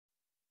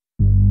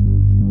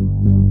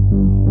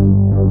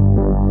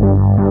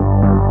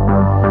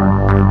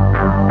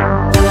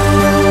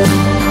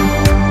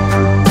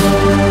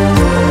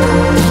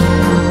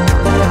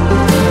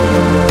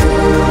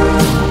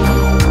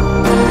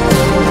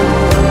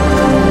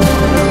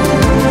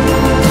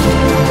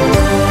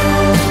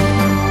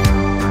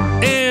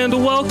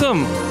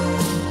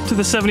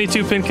the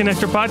 72 Pin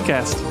Connector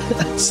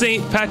podcast,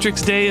 St.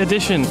 Patrick's Day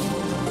edition.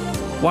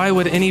 Why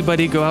would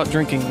anybody go out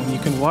drinking when you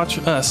can watch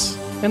us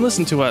and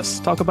listen to us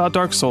talk about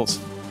Dark Souls?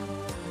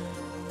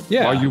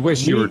 Yeah. Well, you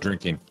wish you were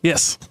drinking.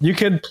 Yes. You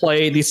could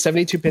play the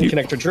 72 Pin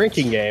Connector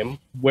drinking game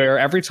where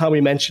every time we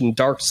mention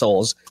Dark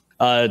Souls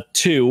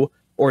 2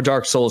 or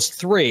Dark Souls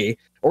 3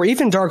 or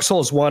even Dark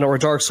Souls 1 or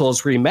Dark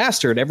Souls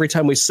Remastered, every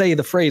time we say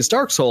the phrase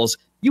Dark Souls,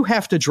 you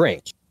have to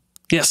drink.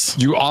 Yes.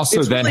 You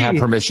also then have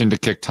permission to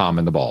kick Tom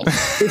in the balls.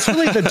 It's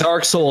really the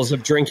Dark Souls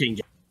of drinking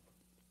game.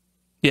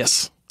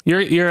 Yes.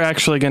 You're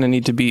actually going to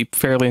need to be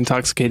fairly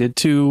intoxicated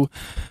to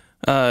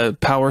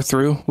power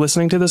through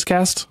listening to this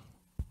cast.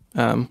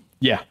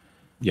 Yeah.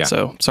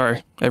 So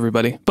sorry,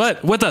 everybody.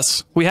 But with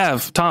us, we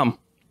have Tom.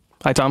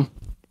 Hi, Tom.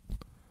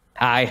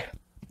 Hi.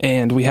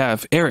 And we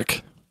have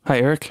Eric. Hi,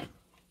 Eric.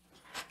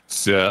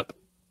 Sup?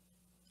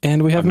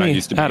 And we have me, not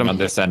used to being Adam. on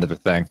this end of the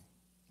thing.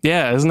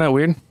 Yeah, isn't that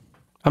weird?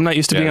 I'm not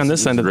used to being on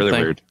this end of the thing.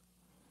 Weird.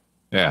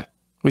 Yeah.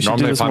 We should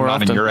Normally, do this if I'm more not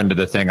often. on your end of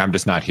the thing, I'm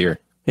just not here.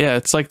 Yeah,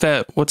 it's like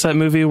that. What's that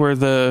movie where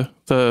the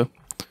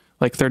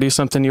like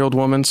 30-something-year-old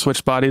woman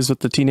switched bodies with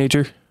the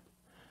teenager?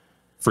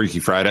 Freaky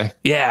Friday.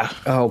 Yeah.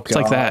 Oh, God. It's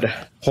like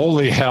that.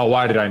 Holy hell,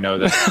 why did I know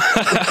that?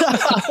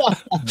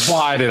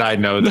 Why did I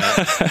know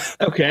that?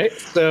 Okay,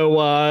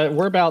 so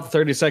we're about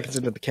 30 seconds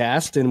into the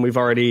cast, and we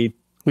already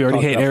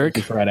hate Eric.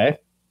 Freaky Friday.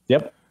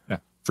 Yep. Yeah.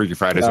 Freaky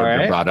Friday's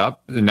already been brought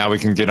up. And now we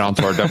can get on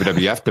to our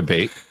WWF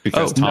debate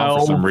because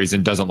Tom, for some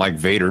reason, doesn't like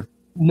Vader.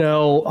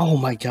 No. Oh,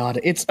 my God.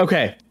 It's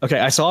okay. Okay,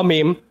 I saw a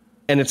meme,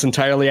 and it's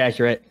entirely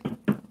accurate.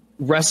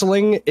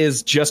 Wrestling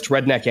is just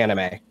redneck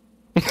anime.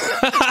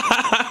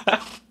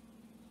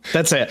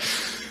 That's it.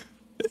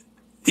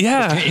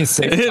 Yeah,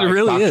 it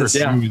really is.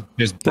 Yeah.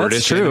 Just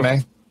British true.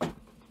 Anime.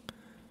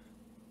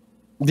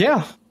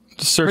 Yeah.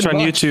 Just search on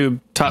YouTube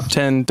top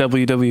 10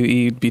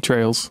 WWE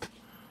betrayals.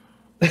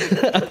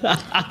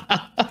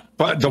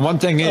 But the one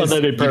thing is,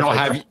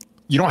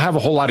 you don't have a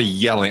whole lot of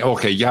yelling.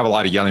 Okay, you have a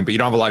lot of yelling, but you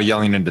don't have a lot of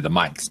yelling into the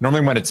mics.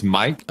 Normally when it's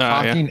Mike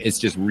talking, it's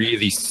just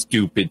really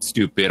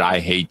stupid. I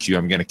hate you.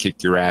 I'm going to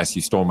kick your ass.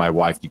 You stole my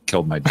wife. You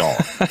killed my dog.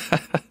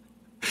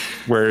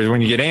 Whereas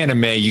when you get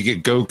anime, you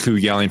get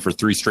Goku yelling for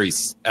 3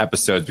 straight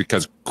episodes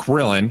because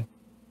Krillin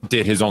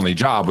did his only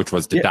job, which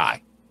was to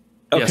die.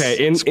 Okay,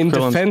 yes, in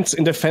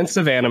defense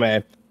of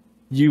anime,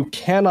 you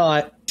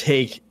cannot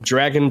take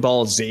Dragon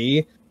Ball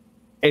Z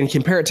and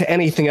compare it to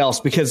anything else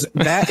because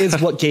that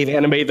is what gave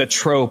anime the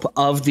trope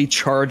of the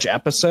charge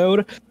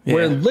episode,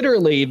 where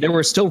literally they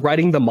were still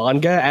writing the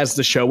manga as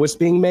the show was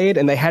being made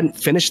and they hadn't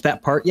finished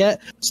that part yet.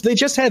 So they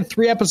just had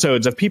 3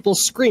 episodes of people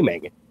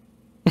screaming.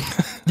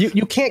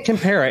 You can't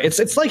compare it.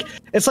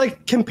 It's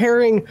like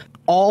comparing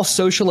all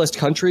socialist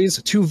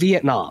countries to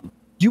Vietnam.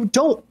 You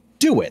don't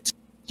do it.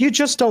 You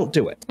just don't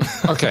do it.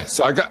 Okay,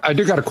 so I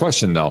do got a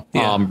question though,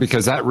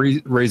 because that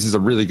raises a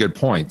really good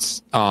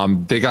point.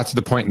 They got to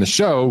the point in the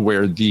show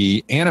where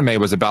the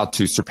anime was about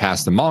to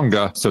surpass the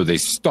manga, so they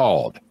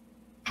stalled.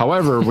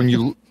 However, when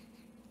you,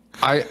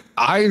 I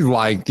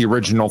like the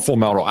original Full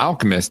Metal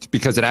Alchemist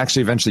because it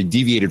actually eventually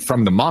deviated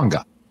from the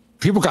manga.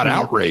 People got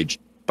outraged,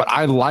 but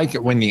I like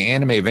it when the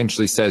anime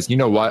eventually says, you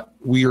know what,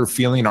 we are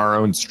feeling our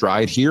own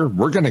stride here.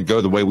 We're going to go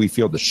the way we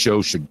feel the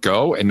show should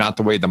go and not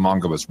the way the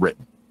manga was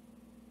written.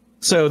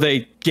 So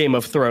they Game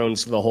of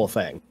Thrones the whole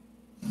thing.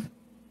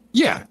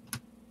 Yeah.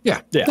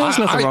 There's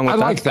nothing wrong with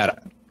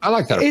that. I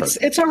like that approach.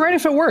 It's all right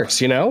if it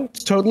works,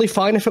 It's totally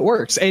fine if it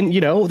works. And,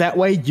 that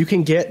way you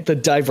can get the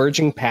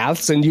diverging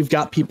paths and you've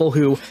got people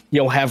who,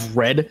 have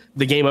read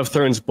the Game of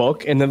Thrones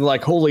book and then they're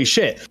like, holy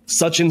shit,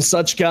 such and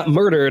such got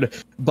murdered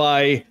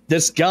by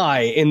this guy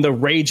in the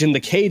Rage in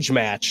the Cage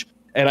match.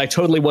 And I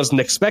totally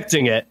wasn't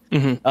expecting it.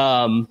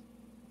 Mm-hmm.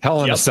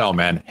 Hell in a Cell,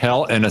 man.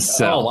 Hell in a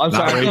Cell. Oh, I'm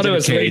sorry. I thought it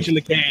was Rage in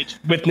the Cage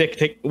with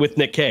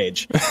Nick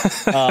Cage.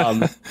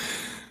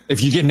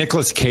 If you get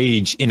Nicolas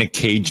Cage in a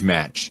cage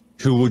match,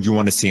 who would you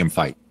want to see him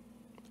fight?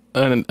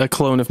 A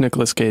clone of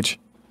Nicolas Cage.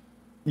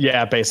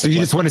 Yeah, basically. So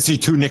you just want to see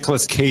 2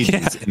 Nicolas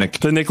Cages in a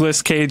the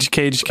Nicolas Cage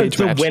match.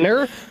 The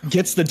winner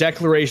gets the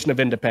Declaration of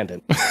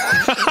Independence.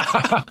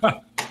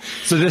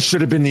 So this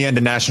should have been the end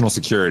of national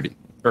security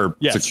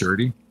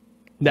security.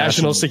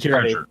 National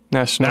security.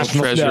 National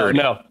treasure.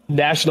 No,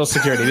 national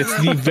security.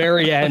 It's the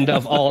very end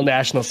of all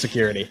national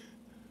security.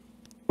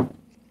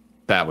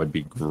 That would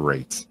be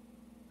great.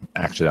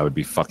 Actually, that would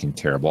be fucking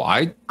terrible.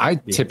 I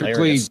typically,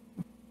 hilarious.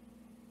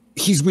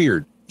 He's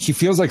weird. He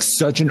feels like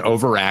such an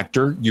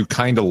overactor. You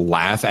kind of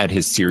laugh at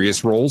his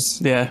serious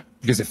roles. Yeah.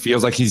 Because it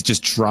feels like he's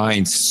just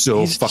trying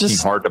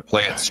hard to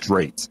play it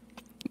straight.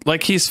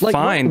 Like he's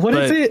fine,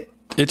 but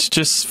it's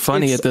just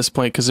funny at this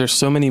point because there's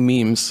so many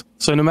memes.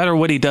 So no matter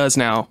what he does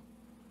now,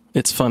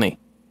 it's funny.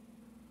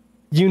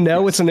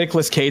 It's a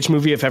Nicolas Cage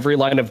movie if every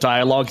line of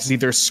dialogue is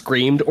either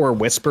screamed or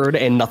whispered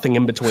and nothing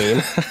in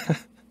between.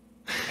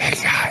 Hey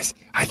guys,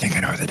 I think I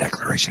know where the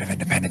Declaration of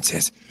Independence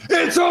is.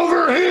 It's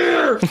over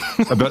here!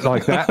 A bit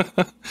like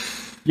that.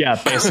 Yeah,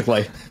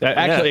 basically.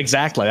 Actually,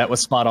 exactly. That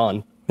was spot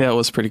on. Yeah, it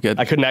was pretty good.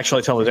 I couldn't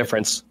actually tell the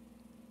difference.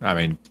 I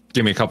mean,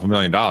 give me a couple $1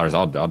 million.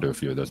 I'll do a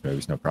few of those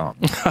movies, no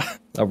problem.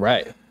 All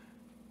right.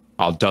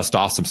 I'll dust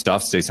off some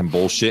stuff, say some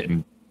bullshit,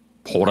 and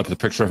hold up the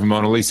picture of a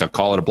Mona Lisa.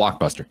 Call it a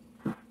blockbuster.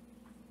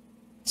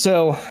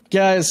 So,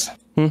 guys,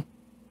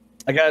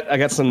 I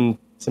got some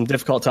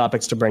difficult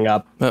topics to bring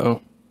up.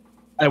 Uh-oh.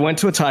 I went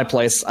to a Thai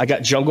place. I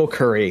got jungle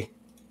curry,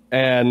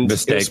 and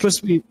Mistake. it was supposed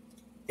to be.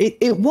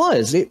 It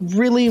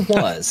really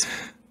was.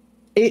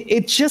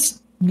 it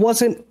just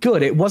wasn't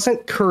good. It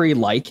wasn't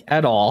curry-like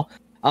at all.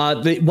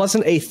 It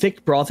wasn't a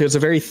thick broth. It was a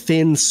very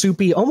thin,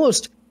 soupy,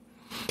 almost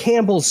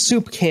Campbell's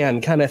soup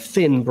can kind of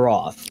thin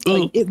broth.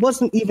 Like, it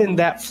wasn't even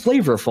that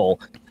flavorful.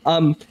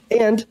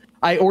 And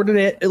I ordered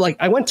it, like,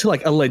 I went to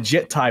like a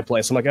legit Thai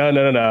place. I'm like, oh,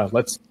 no.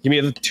 Let's give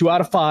me the 2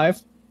 out of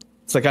 5.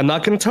 It's like, I'm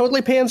not going to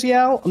totally pansy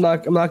out. I'm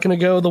not going to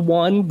go the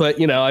 1, but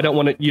I don't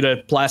want you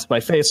to blast my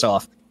face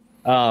off.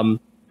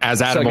 As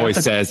Adam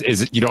always says,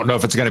 you don't know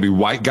if it's going to be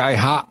white guy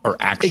hot or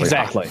actually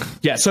exactly. hot.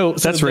 Yeah. So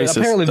that's racist.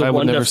 Apparently I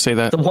would never say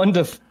that.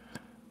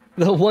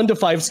 The 1 to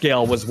 5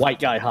 scale was white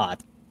guy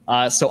hot.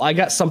 So I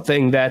got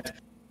something that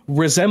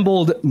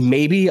resembled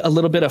maybe a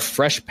little bit of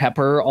fresh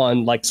pepper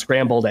on like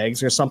scrambled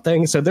eggs or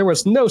something. So there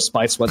was no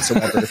spice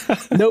whatsoever,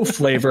 no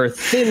flavor,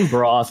 thin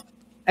broth.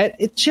 And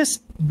it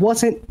just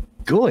wasn't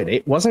good.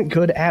 It wasn't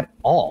good at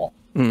all.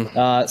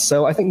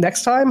 So I think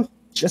next time,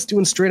 just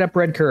doing straight up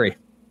red curry.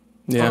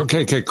 Yeah.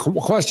 Okay.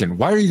 Question: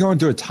 why are you going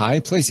to a Thai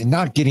place and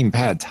not getting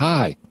pad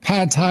Thai?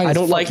 Pad Thai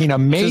is fucking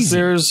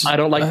amazing. I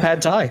don't like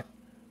pad Thai.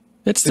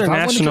 It's their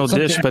national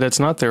dish, but it's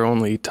not their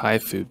only Thai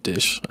food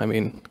dish. I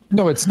mean,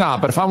 no, it's not.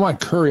 But if I want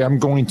curry, I'm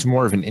going to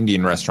more of an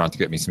Indian restaurant to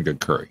get me some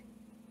good curry.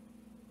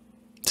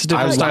 It's a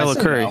different style of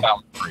curry.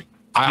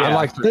 I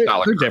like their style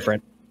of curry. They're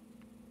different.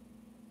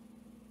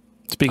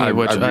 Speaking of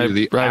which,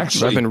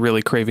 I've been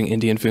really craving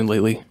Indian food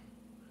lately.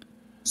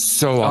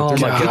 So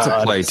there's a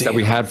pizza place that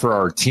we had for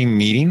our team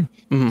meeting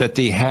that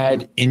they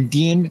had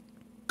Indian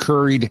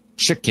curried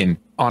chicken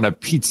on a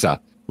pizza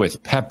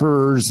with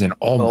peppers and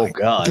my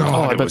god!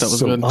 I bet that was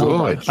so good.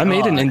 Oh I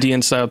made an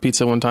Indian style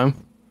pizza one time.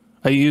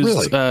 I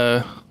used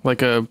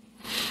like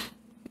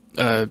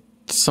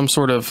some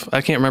sort of,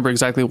 I can't remember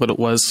exactly what it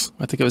was.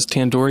 I think it was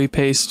tandoori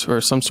paste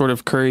or some sort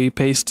of curry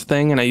paste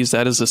thing, and I used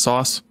that as a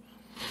sauce.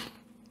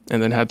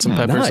 And then had some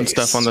peppers and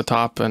stuff on the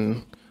top,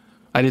 and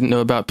I didn't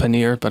know about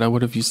paneer, but I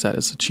would have used that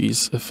as a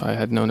cheese if I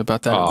had known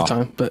about that at the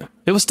time. But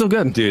it was still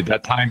good. Dude,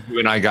 that time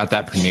when I got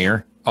that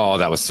paneer,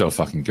 that was so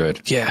fucking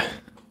good. Yeah.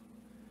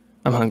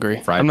 I'm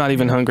hungry. I'm not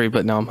even hungry,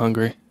 but now I'm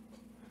hungry.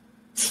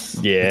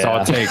 Yeah. That's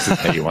all it takes is,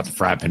 hey, you want the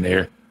fried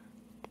paneer?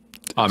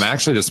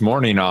 Actually, this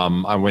morning,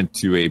 I went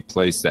to a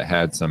place that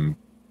had some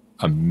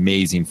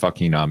amazing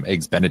fucking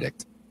eggs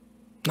Benedict.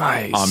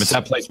 Nice. It's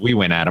that place we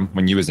went, Adam,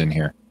 when you was in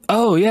here.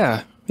 Oh,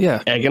 yeah.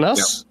 Yeah. Egg and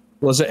Us? Yep.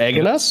 Was it Egg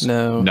and Us?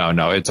 No.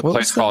 It's a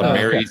place called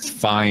Mary's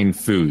Fine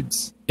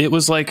Foods. It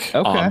was like,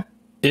 it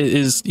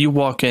is, you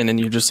walk in and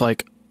you're just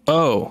like,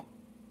 oh,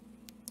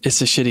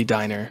 it's a shitty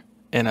diner.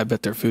 And I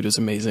bet their food is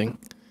amazing.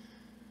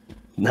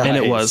 Nice. And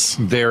it was.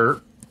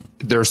 Their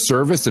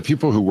service, the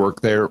people who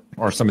work there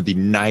are some of the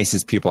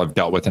nicest people I've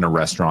dealt with in a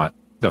restaurant.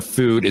 The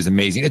food is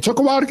amazing. It took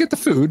a while to get the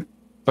food,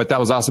 but that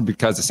was also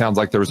because it sounds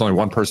like there was only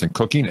one person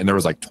cooking and there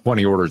was like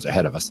 20 orders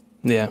ahead of us.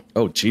 Yeah.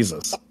 Oh,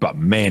 Jesus. But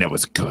man, it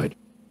was good.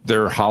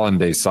 Their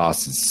hollandaise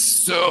sauce is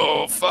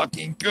so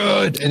fucking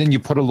good. And then you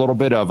put a little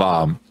bit of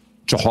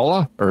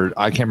chahola, or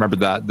I can't remember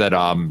that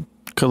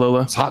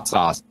Kalola. It's hot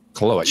sauce.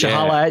 Kalola.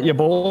 Chahola at your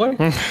boy.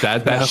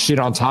 That shit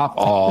on top.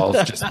 Oh,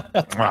 it's just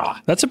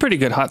That's a pretty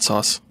good hot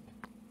sauce.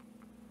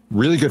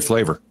 Really good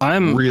flavor.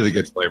 Really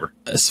good flavor.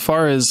 As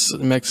far as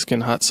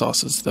Mexican hot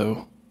sauces,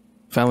 though,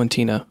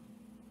 Valentina,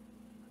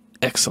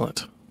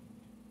 excellent.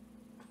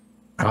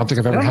 I don't think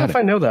I've ever had it. I don't know if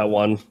I know that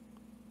one.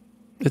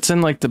 It's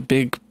in like the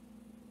big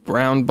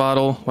brown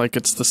bottle, like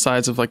it's the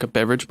size of like a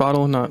beverage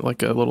bottle, not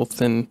like a little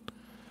thin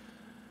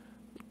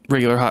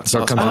regular hot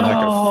sauce. So it comes in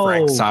like a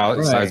Frank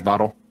size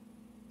bottle.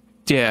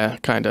 Yeah,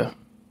 kind of.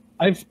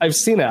 I've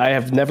seen it. I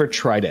have never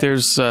tried it.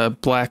 There's a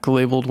black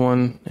labeled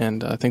one,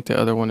 and I think the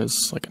other one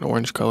is like an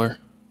orange color.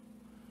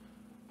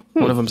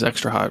 One of them's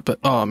extra hot, but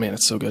oh man,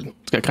 it's so good.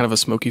 It's got kind of a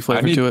smoky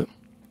flavor to it.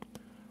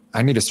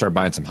 I need to start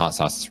buying some hot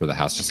sauces for the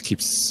house. Just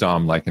keep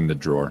some like in the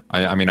drawer.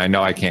 I mean, I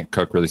know I can't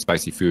cook really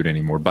spicy food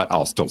anymore, but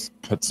I'll still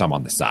put some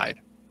on the side.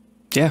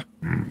 Yeah.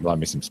 Love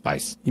me some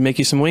spice. You make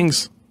you some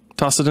wings.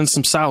 Toss it in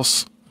some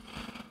sauce.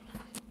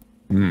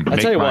 I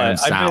tell you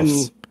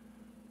what,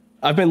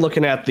 I've been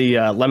looking at the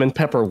lemon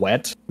pepper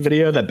wet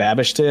video that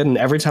Babish did, and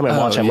every time I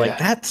watch it, I'm like,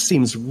 that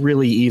seems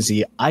really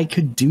easy. I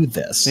could do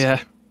this.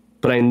 Yeah.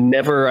 But I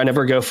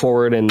never go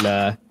forward and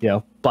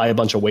buy a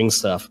bunch of wing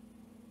stuff.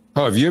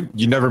 Oh, have you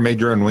never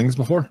made your own wings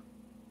before?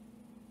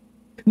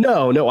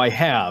 No, I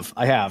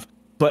have.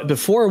 But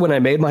before, when I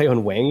made my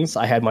own wings,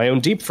 I had my own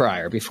deep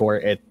fryer before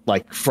it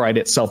like fried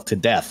itself to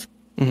death.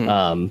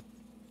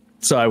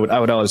 So I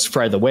would always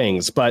fry the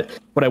wings. But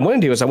what I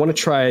want to do is I want to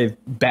try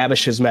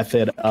Babish's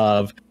method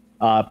of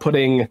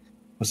putting,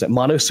 was it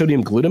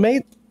monosodium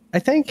glutamate? I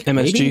think MSG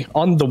maybe,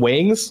 on the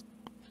wings.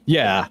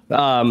 Yeah.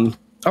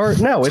 Or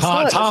no, it's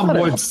not. Tom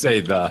would say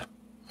the.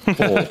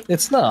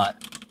 It's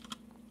not.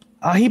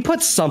 He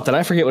puts something.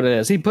 I forget what it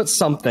is. He puts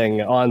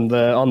something on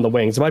the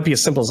wings. It might be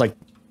as simple as like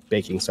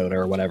baking soda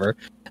or whatever.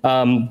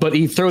 But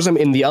he throws them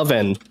in the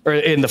oven or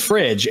in the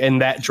fridge,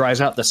 and that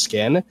dries out the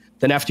skin.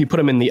 Then after you put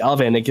them in the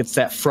oven, it gets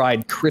that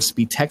fried,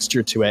 crispy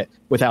texture to it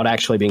without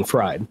actually being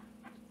fried.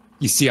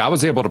 You see, I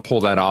was able to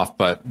pull that off,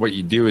 but what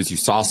you do is you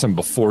sauce them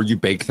before you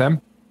bake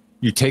them.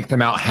 You take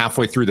them out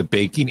halfway through the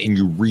baking and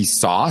you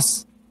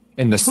re-sauce,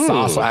 and the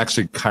sauce will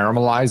actually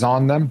caramelize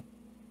on them.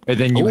 And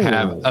then you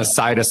have a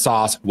side of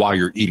sauce while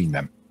you're eating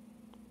them.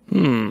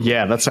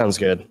 Yeah, that sounds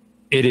good.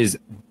 It is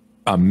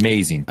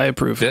amazing. I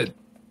approve.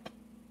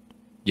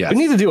 Yes. We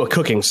need to do a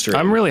cooking stream.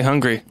 I'm really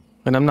hungry,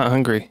 and I'm not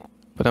hungry,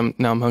 but I'm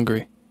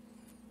hungry.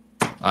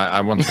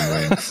 I want some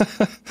wings.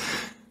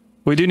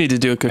 We do need to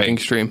do a cooking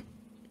stream.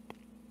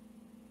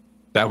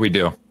 That we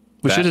do.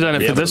 We should have done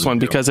it for this one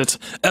because it's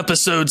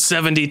episode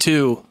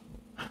 72.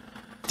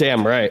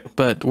 Damn right.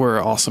 But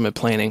we're awesome at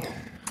planning.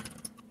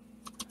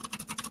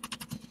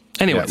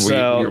 Anyway,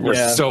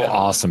 we're so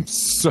awesome.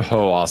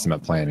 So awesome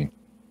at planning.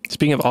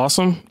 Speaking of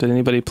awesome, did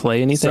anybody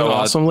play anything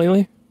awesome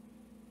lately?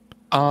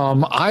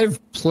 I've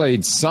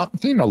played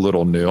something a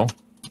little new.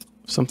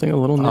 Something a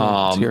little new.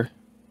 Let's hear.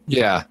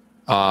 Yeah.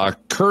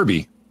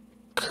 Kirby.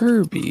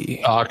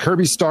 Kirby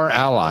Star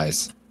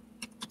Allies.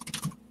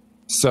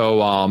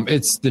 So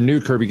it's the new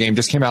Kirby game,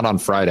 just came out on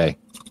Friday.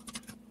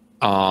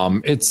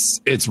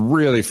 It's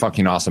really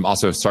fucking awesome.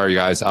 Also, sorry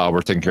guys,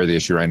 we're taking care of the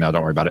issue right now,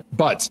 don't worry about it.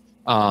 But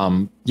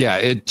yeah,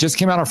 it just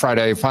came out on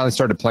Friday. Finally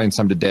started playing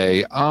some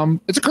today.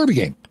 It's a Kirby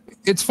game.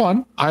 It's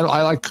fun. I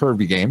like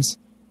Kirby games.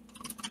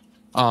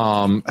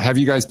 Have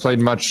you guys played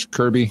much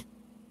Kirby?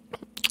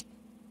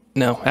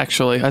 No,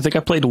 actually. I think I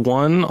played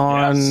one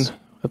on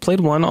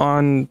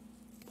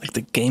like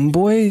the Game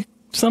Boy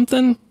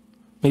something?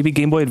 Maybe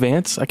Game Boy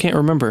Advance? I can't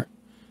remember.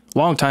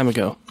 Long time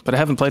ago, but I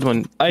haven't played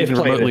one even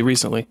remotely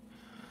recently.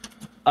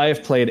 I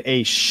have played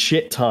a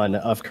shit ton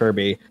of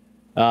Kirby.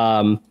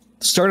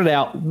 Started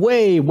out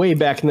way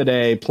back in the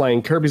day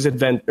playing Kirby's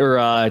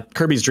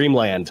Kirby's Dream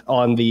Land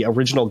on the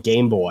original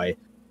Game Boy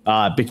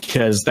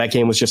because that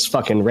game was just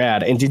fucking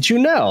rad. And did you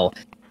know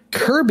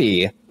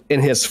Kirby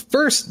in his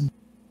first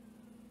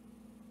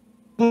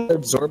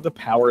absorbed the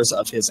powers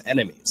of his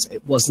enemies?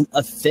 It wasn't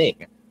a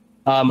thing.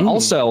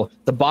 Also,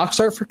 the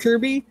box art for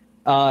Kirby,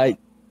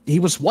 he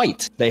was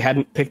white. They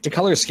hadn't picked a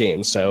color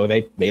scheme, so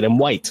they made him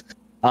white.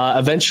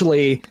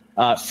 Eventually,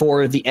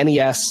 for the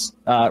NES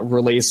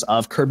release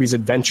of Kirby's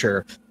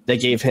Adventure, they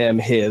gave him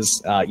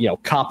his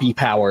copy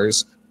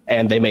powers,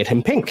 and they made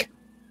him pink.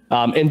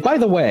 And by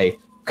the way,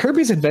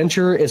 Kirby's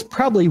Adventure is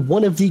probably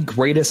one of the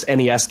greatest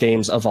NES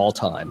games of all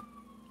time.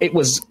 It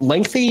was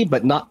lengthy,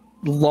 but not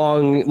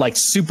long, like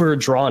super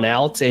drawn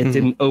out. It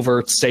didn't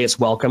overstay its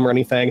welcome or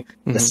anything.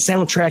 The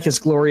soundtrack is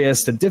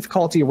glorious. The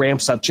difficulty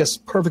ramps up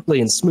just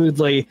perfectly and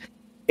smoothly.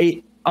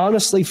 It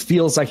honestly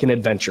feels like an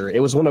adventure.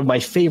 It was one of my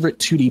favorite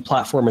 2D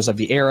platformers of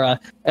the era,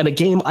 and a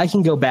game I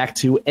can go back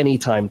to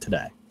anytime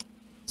today.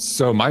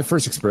 So my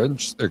first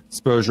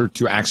exposure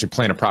to actually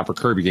playing a proper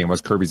Kirby game was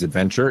Kirby's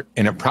Adventure,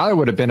 and it probably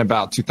would have been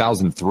about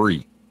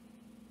 2003.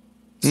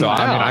 So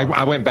I mean,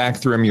 I went back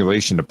through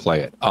emulation to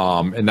play it,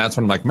 and that's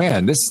when I'm like,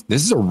 man, this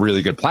is a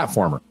really good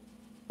platformer.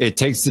 It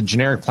takes the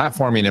generic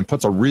platforming and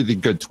puts a really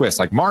good twist.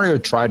 Like Mario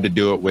tried to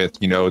do it with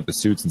the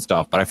suits and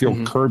stuff, but I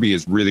feel Kirby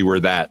is really where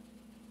that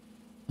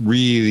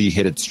really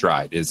hit its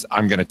stride. Is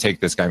I'm going to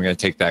take this guy, I'm going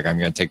to take that guy, I'm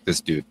going to take this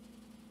dude.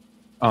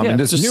 And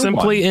this just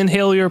simply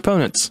inhale your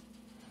opponents.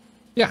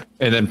 Yeah,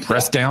 and then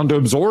press down to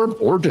absorb,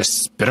 or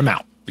just spit them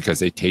out because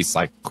they taste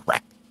like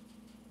crap.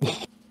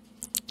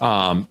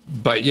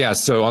 But yeah,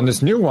 so on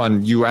this new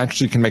one, you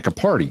actually can make a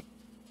party.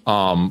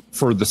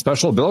 For the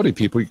special ability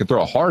people, you can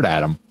throw a heart at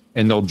them,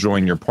 and they'll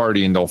join your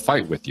party and they'll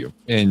fight with you.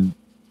 And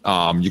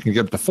you can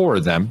get up to 4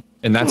 of them,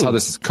 and that's how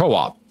this is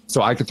co-op.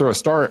 So I could throw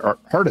a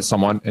heart at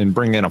someone and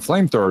bring in a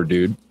flamethrower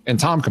dude, and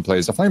Tom can play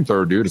as a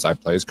flamethrower dude as I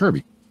play as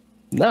Kirby.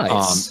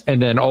 Nice.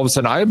 And then all of a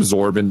sudden I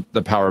absorb in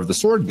the power of the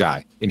sword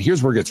guy. And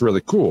here's where it gets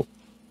really cool.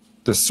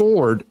 The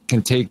sword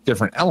can take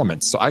different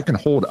elements. So I can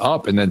hold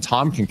up, and then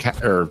Tom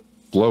can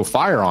blow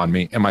fire on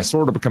me, and my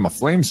sword will become a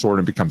flame sword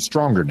and become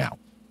stronger now.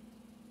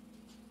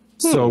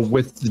 So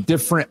with the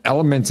different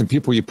elements and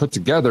people you put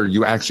together,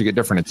 you actually get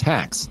different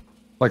attacks.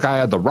 Like I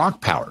had the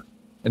rock power,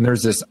 and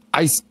there's this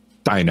ice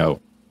dino.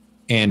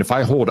 And if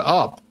I hold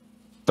up,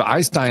 the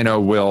ice dino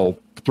will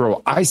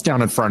throw ice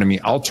down in front of me.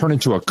 I'll turn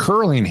into a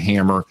curling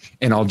hammer,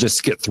 and I'll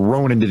just get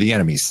thrown into the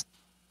enemies.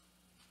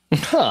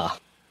 Huh.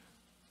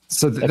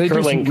 So they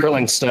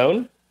curling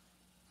stone?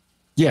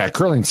 Yeah,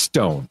 curling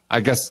stone. I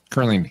guess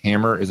curling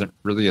hammer isn't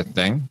really a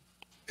thing,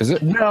 is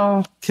it?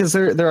 No, because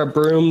there are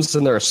brooms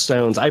and there are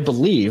stones, I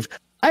believe.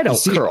 I don't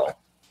curl.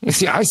 You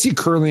see, I see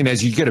curling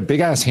as you get a big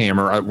ass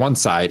hammer at one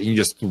side and you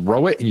just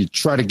throw it and you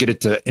try to get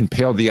it to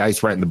impale the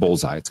ice right in the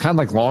bullseye. It's kind of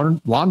like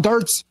lawn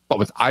darts, but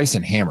with ice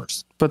and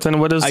hammers. But then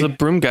what does the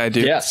broom guy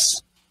do?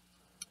 Yes.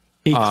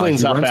 He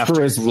cleans up after.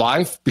 For his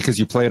life because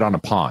you play it on a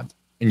pond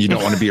and you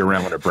don't want to be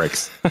around when it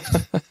breaks.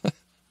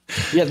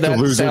 Yeah, the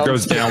loser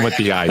goes down with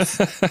the ice.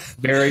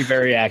 Very,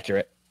 very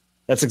accurate.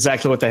 That's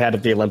exactly what they had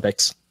at the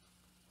Olympics.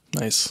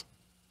 Nice.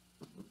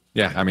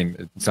 Yeah, I mean,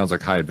 it sounds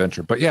like high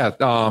adventure, but yeah,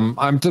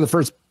 I'm to the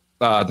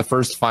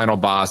first final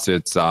boss.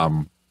 It's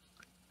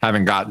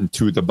haven't gotten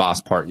to the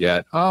boss part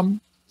yet.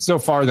 So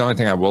far, the only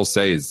thing I will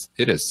say is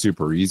it is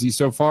super easy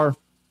so far.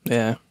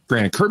 Yeah.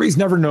 Granted, Kirby's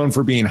never known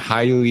for being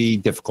highly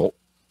difficult,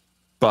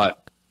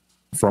 but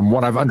from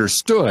what I've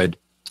understood,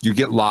 you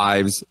get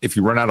lives. If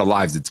you run out of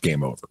lives, it's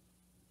game over.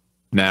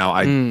 Now,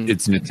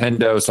 it's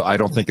Nintendo, so I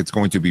don't think it's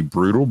going to be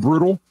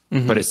brutal,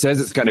 but it says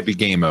it's going to be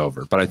game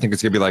over. But I think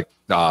it's going to be like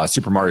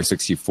Super Mario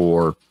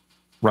 64,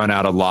 run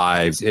out of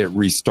lives, it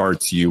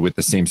restarts you with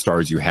the same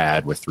stars you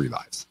had with 3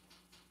 lives.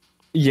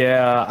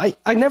 Yeah,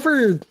 I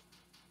never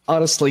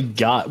honestly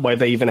got why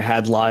they even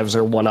had lives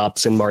or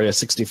 1-ups in Mario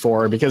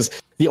 64, because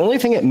the only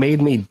thing it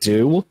made me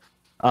do,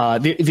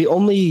 the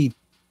only,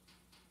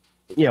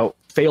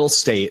 fail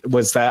state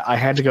was that I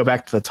had to go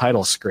back to the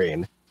title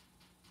screen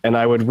and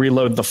I would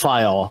reload the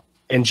file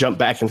and jump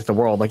back into the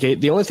world. Like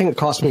the only thing it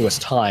cost me was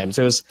time.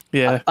 So it was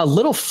a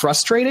little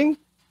frustrating,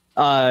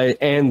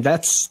 and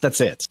that's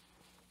it.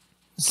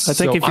 I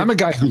think I'm a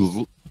guy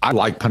who I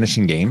like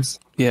punishing games.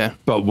 Yeah,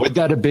 but would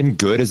that have been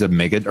good as a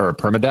mega or a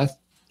permadeath?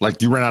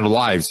 Like you run out of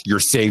lives, your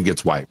save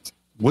gets wiped.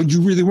 Would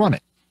you really want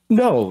it?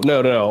 No.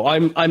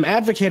 I'm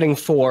advocating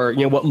for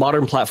what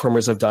modern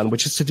platformers have done,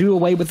 which is to do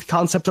away with the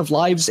concept of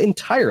lives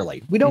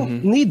entirely. We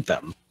don't need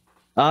them.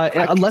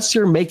 Unless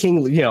you're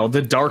making,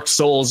 the Dark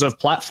Souls of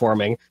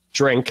platforming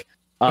drink.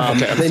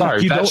 Okay, I'm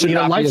sorry. You don't need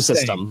a life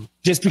system.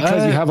 Just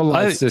because you have a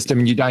life system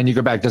and you die and you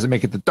go back doesn't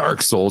make it the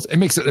Dark Souls. It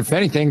makes it, if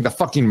anything, the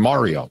fucking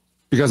Mario.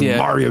 Because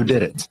Mario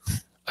did it.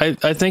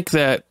 I think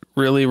that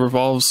really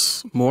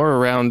revolves more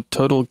around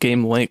total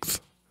game length.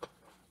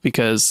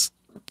 Because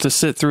to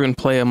sit through and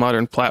play a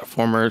modern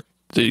platformer,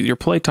 your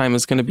playtime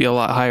is going to be a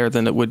lot higher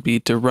than it would be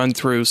to run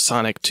through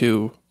Sonic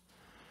 2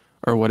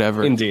 or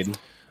whatever. Indeed.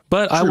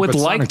 But I would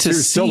like to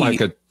see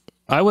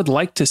I would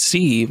like to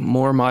see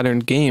more modern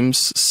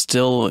games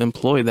still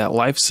employ that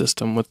life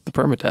system with the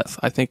permadeath.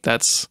 I think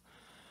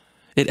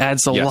it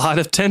adds a lot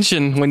of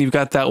tension when you've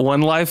got that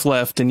one life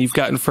left and you've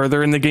gotten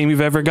further in the game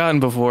you've ever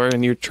gotten before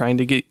and you're trying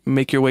to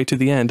make your way to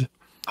the end.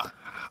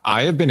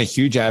 I have been a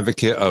huge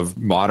advocate of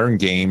modern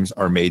games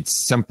are made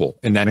simple,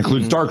 and that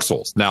includes Dark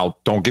Souls. Now,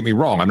 don't get me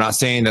wrong. I'm not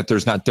saying that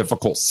there's not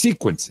difficult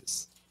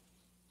sequences.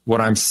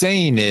 What I'm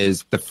saying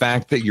is the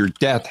fact that your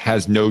death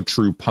has no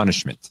true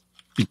punishment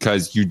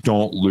because you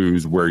don't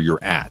lose where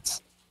you're at.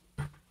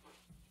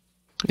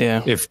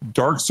 Yeah. If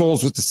Dark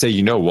Souls was to say,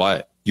 you know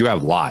what, you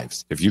have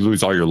lives. If you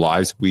lose all your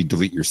lives, we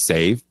delete your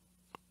save.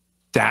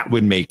 That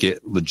would make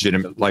it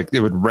legitimate. Like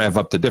it would rev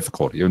up the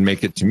difficulty. It would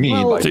make it to me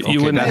like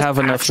you wouldn't have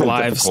enough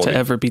lives to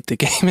ever beat the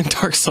game in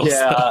Dark Souls.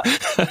 Yeah,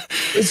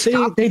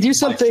 they do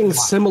something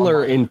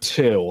similar in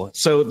 2.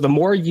 So the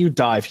more you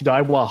die, if you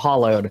die while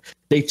hollowed,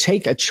 they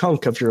take a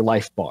chunk of your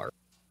life bar,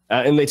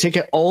 and they take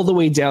it all the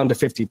way down to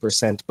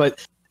 50%.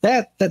 But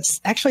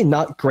that's actually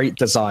not great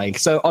design.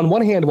 So on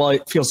one hand, while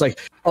it feels like,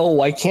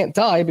 oh, I can't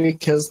die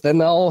because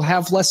then I'll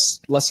have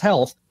less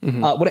health,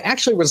 what it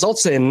actually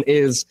results in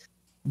is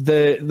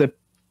the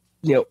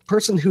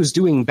person who's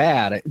doing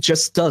bad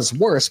just does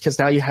worse because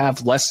now you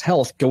have less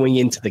health going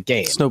into the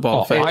game.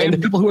 Snowball effect. And the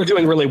people who are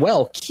doing really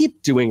well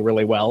keep doing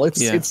really well.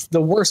 It's the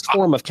worst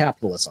form of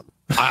capitalism.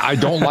 I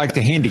don't like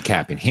the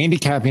handicapping.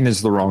 Handicapping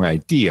is the wrong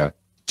idea.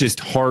 Just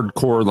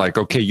hardcore, like,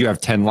 okay, you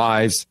have 10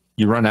 lives.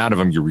 You run out of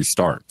them, you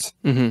restart.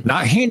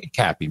 Not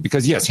handicapping,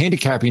 because yes,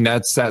 handicapping,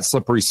 that's that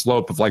slippery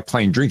slope of like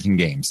playing drinking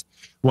games.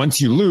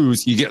 Once you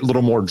lose, you get a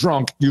little more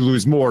drunk. You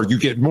lose more, you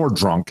get more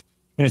drunk.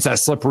 And it's that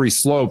slippery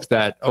slope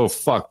that, oh,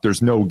 fuck,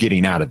 there's no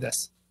getting out of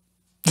this.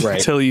 Right.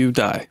 Until you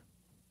die.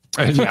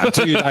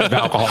 Until you die of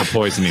alcohol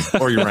poisoning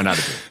or you run out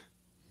of it.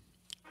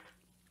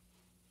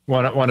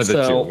 One of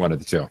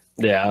the two.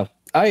 Yeah.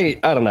 I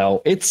don't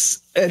know. It's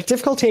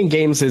difficulty in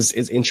games is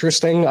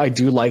interesting. I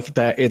do like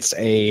that it's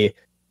a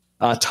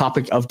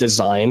topic of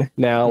design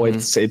now.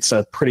 It's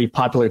a pretty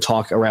popular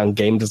talk around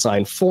game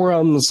design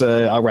forums,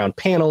 around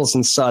panels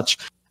and such,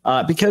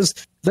 because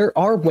there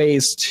are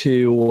ways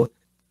to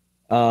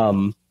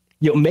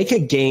make a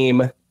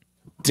game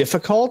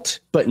difficult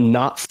but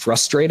not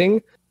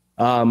frustrating.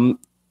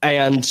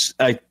 And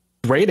a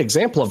great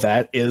example of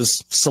that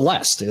is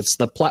Celeste. It's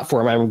the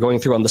platform I'm going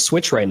through on the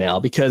Switch right now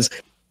because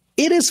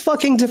it is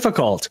fucking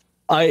difficult.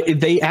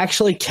 They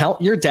actually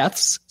count your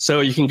deaths, so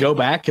you can go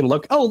back and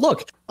look. Oh,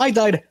 look, I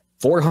died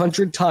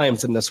 400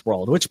 times in this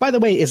world, which, by the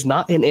way, is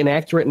not an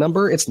inaccurate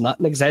number. It's not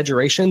an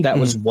exaggeration. That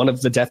was one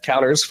of the death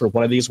counters for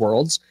one of these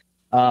worlds.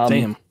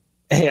 Damn.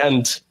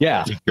 And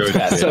yeah, good.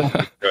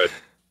 Good.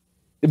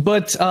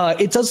 But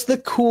it does the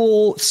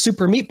cool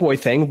Super Meat Boy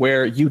thing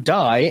where you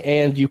die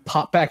and you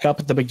pop back up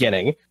at the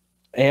beginning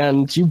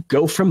and you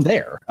go from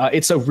there.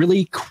 It's a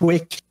really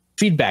quick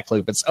feedback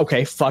loop. It's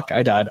okay, fuck,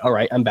 I died. All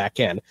right, I'm back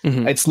in.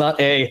 It's not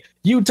a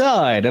you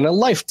died and a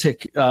life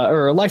tick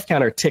or a life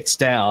counter ticks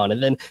down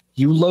and then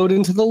you load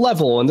into the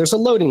level and there's a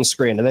loading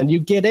screen and then you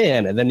get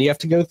in and then you have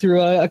to go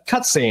through a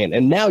cutscene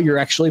and now you're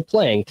actually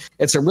playing.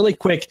 It's a really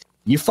quick.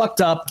 You fucked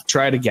up,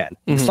 try it again.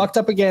 You fucked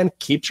up again,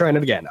 keep trying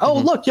it again. Oh,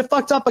 look, you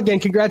fucked up again.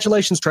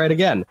 Congratulations, try it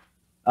again.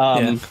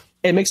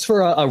 It makes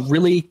for a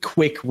really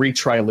quick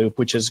retry loop,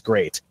 which is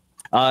great.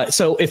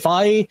 So if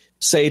I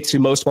say to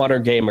most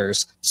modern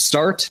gamers,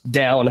 start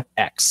down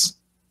X,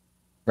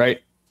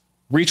 right?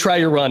 Retry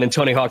your run in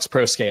Tony Hawk's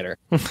Pro Skater.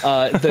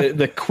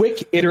 The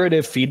quick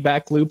iterative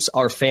feedback loops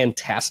are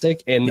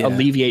fantastic and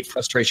alleviate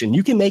frustration.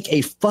 You can make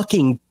a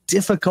fucking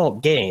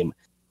difficult game,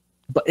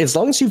 but as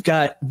long as you've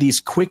got these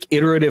quick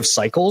iterative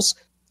cycles,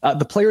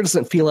 the player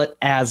doesn't feel it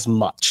as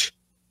much.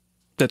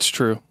 That's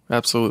true.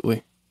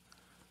 Absolutely.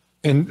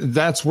 And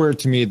that's where,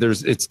 to me,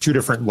 it's two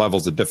different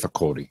levels of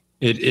difficulty.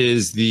 It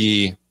is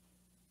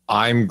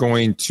I'm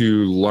going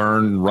to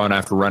learn run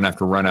after run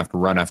after run after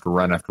run after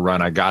run after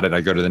run. I got it.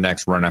 I go to the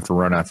next run after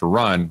run after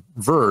run.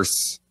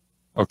 Versus,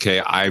 okay,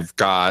 I've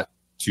got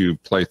to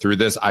play through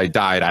this. I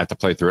died. I have to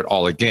play through it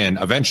all again.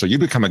 Eventually, you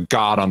become a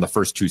god on the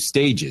first two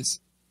stages.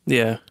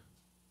 Yeah.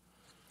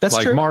 That's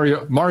like true.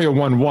 Mario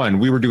 1-1,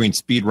 we were doing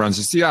speed runs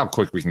to see how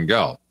quick we can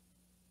go.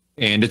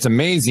 And it's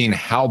amazing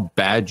how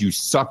bad you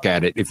suck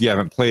at it if you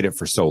haven't played it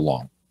for so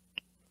long.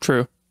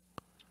 True.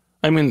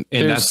 I mean,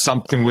 and that's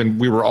something when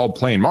we were all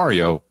playing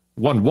Mario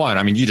 1-1.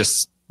 I mean,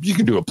 you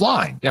can do it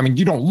blind. I mean,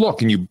 you don't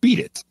look and you beat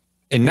it.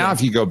 And now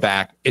if you go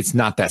back, it's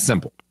not that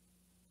simple.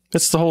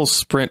 It's the whole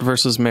sprint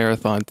versus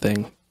marathon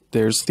thing.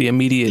 There's the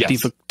immediate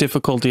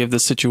difficulty of the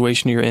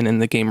situation you're in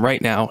the game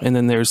right now. And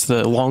then there's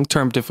the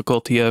long-term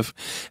difficulty of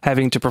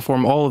having to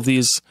perform all of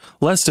these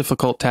less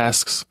difficult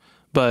tasks,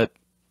 but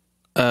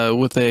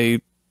with a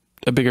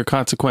bigger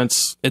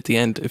consequence at the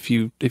end if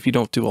you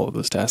don't do all of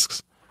those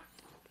tasks.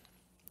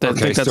 I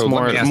think that's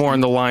more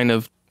in the line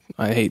of,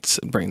 I hate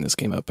bringing this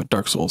game up, but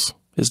Dark Souls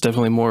is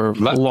definitely more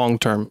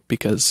long-term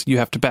because you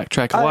have to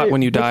backtrack a lot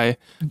when you die,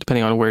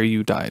 depending on where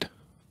you died.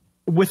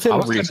 Within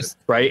reason,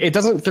 right? It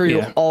doesn't throw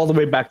you all the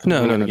way back to the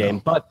beginning of the game,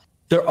 but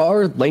there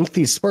are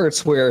lengthy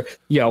spurts where,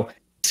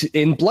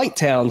 in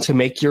Blighttown, to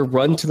make your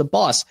run to the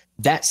boss,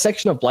 that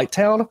section of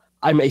Blighttown,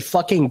 I'm a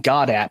fucking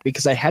god at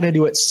because I had to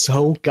do it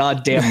so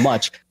goddamn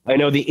much. I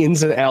know the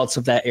ins and outs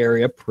of that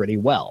area pretty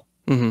well.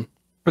 Mm-hmm.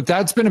 But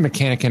that's been a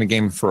mechanic in a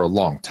game for a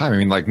long time. I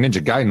mean, like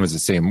Ninja Gaiden was the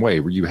same way,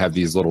 where you have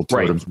these little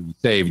totems when you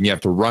save, and you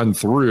have to run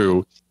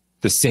through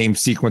the same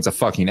sequence of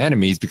fucking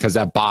enemies because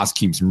that boss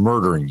keeps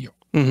murdering you.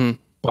 Mm-hmm.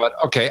 But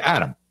okay,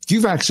 Adam,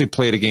 you've actually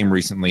played a game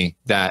recently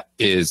that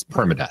is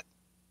permadeath.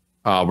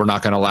 We're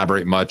not going to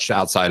elaborate much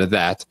outside of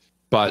that,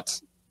 but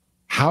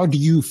how do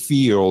you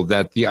feel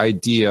that the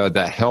idea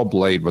that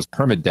Hellblade was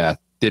permadeath,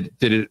 did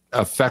it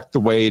affect the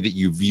way that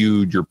you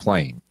viewed your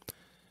playing?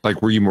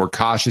 Like, were you more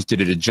cautious? Did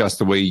it adjust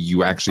the way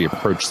you actually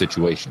approach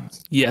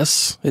situations?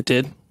 Yes, it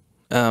did.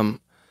 But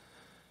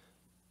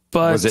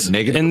was it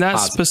negative in that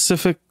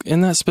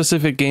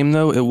specific game,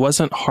 though, it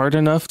wasn't hard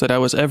enough that I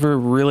was ever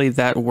really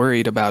that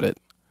worried about it.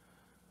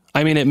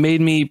 I mean, it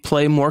made me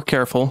play more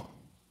careful,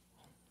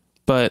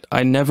 but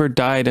I never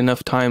died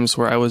enough times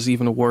where I was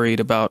even worried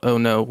about, oh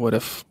no, what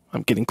if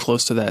I'm getting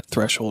close to that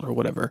threshold or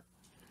whatever.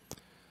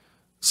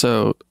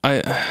 So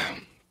I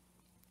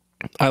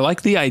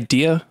like the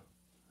idea.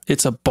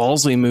 It's a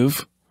ballsy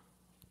move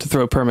to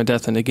throw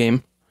permadeath in a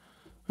game,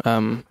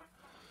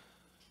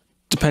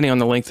 depending on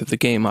the length of the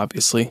game,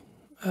 obviously.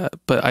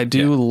 But I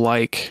do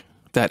like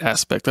that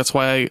aspect. That's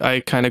why I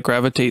kind of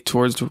gravitate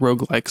towards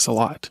roguelikes a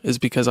lot, is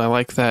because I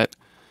like that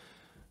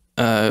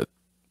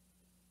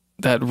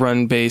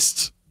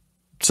run-based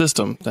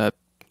system that,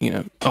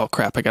 oh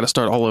crap, I got to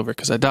start all over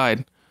because I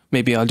died.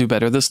 Maybe I'll do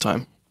better this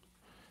time.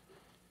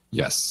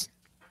 Yes.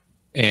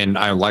 And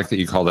I like that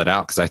you call that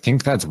out because I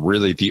think that's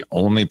really the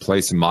only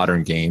place in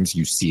modern games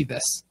you see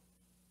this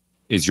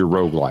is your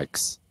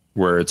roguelikes,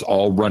 where it's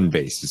all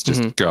run-based. It's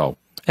just go.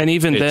 And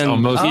even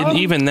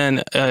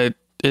then,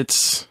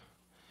 it's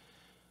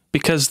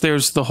because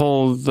there's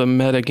the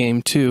meta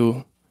game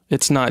too.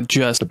 It's not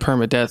just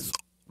permadeath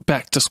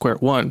back to square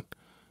one.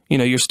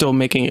 You're still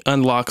making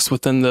unlocks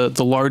within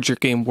the larger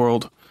game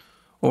world,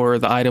 or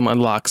the item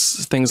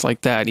unlocks, things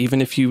like that.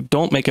 Even if you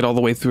don't make it all the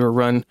way through a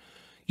run,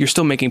 you're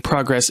still making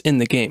progress in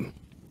the game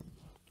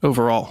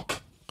overall.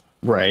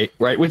 Right.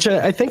 Which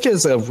I think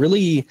is a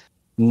really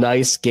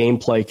nice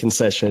gameplay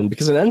concession,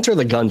 because in Enter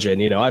the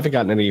Gungeon, I haven't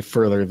gotten any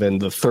further than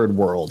the third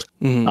world.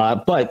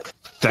 But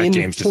that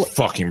game's just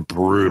fucking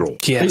brutal.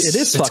 Yes, it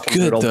is fucking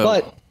good, brutal. Though.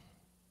 But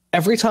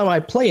every time I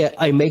play it,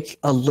 I make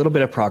a little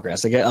bit of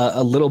progress. I get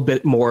a little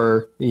bit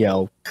more,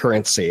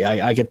 currency.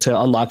 I get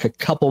to unlock a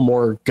couple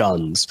more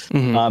guns.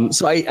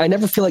 So I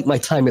never feel like my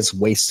time is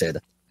wasted.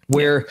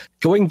 Where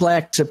going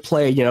back to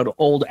play, the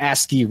old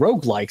ASCII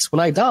roguelikes, when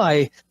I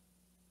die,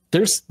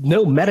 there's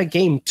no meta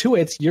game to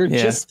it. You're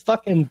just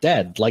fucking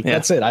dead. Like,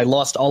 that's it. I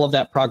lost all of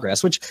that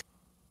progress, which,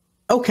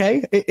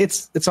 okay,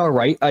 it's all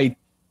right. I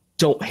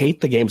don't hate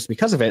the games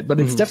because of it, but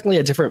it's definitely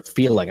a different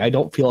feeling. I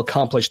don't feel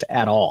accomplished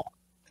at all.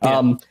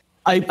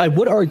 I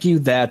would argue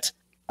that,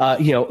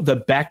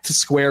 the back to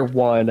square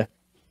one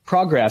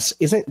progress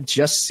isn't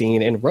just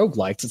seen in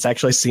roguelikes. It's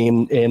actually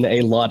seen in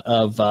a lot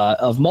of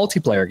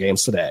multiplayer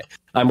games today.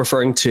 I'm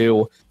referring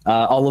to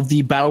all of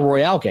the Battle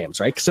Royale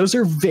games, right? Because those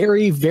are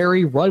very,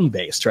 very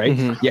run-based, right?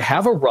 Mm-hmm. You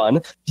have a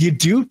run, you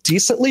do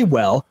decently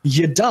well,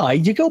 you die,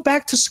 you go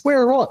back to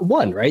square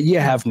one, right? You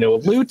have no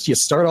loot, you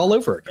start all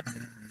over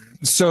again.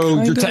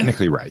 So you're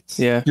technically right.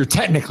 Yeah. You're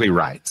technically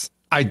right.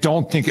 I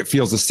don't think it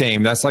feels the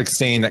same. That's like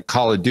saying that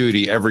Call of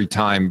Duty every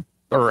time,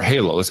 or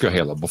Halo, let's go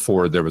Halo,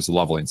 before there was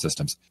leveling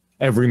systems.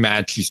 Every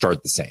match you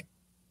start the same.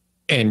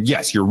 And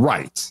yes, you're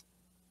right.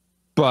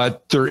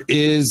 But there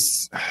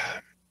is,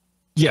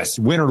 yes,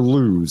 win or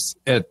lose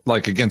at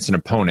like against an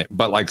opponent,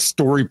 but like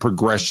story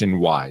progression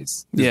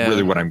wise is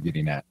really what I'm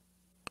getting at.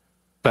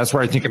 That's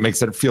where I think it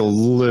makes it feel a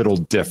little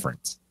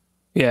different.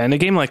 Yeah, in a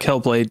game like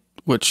Hellblade,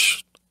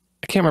 which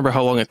I can't remember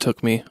how long it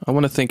took me. I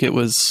want to think it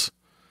was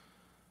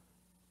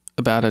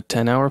about a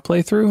 10-hour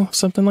playthrough,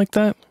 something like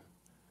that.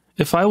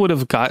 If I would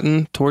have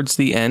gotten towards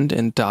the end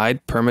and died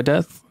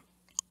permadeath,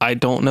 I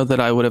don't know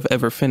that I would have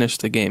ever finished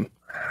the game.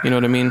 You know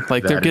what I mean?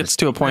 Like there gets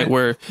to a point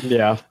where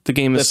the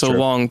game is so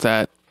long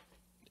that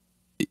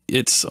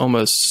it's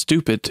almost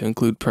stupid to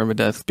include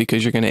permadeath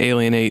because you're going to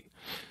alienate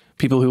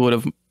people who would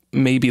have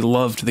maybe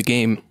loved the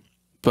game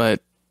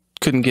but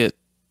couldn't get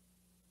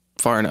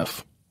far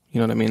enough. You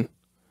know what I mean?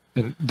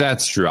 And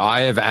that's true.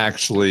 I have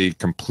actually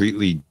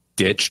completely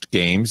ditched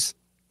games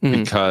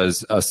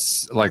because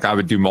like I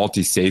would do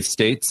multi-save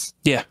states.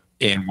 Yeah.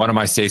 And one of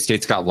my save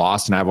states got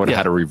lost and I would have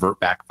had to revert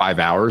back 5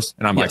 hours.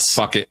 And I'm like,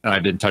 fuck it. And I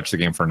didn't touch the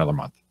game for another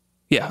month.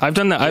 Yeah, I've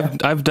done that. Yeah.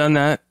 I've done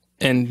that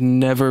and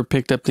never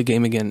picked up the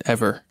game again,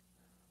 ever.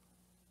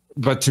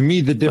 But to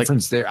me, the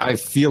difference there, I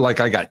feel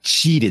like I got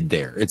cheated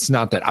there. It's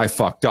not that I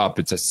fucked up.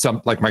 It's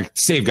like my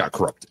save got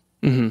corrupted.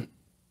 Mm-hmm.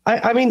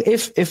 I mean,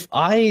 if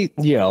I,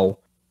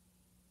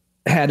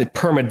 had a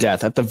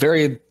permadeath at the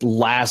very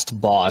last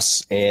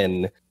boss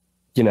in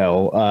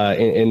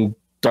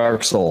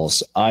Dark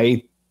Souls,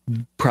 I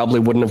probably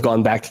wouldn't have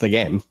gone back to the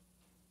game.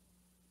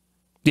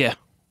 Yeah.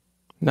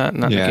 Not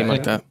a game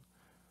like that.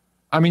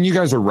 I mean, you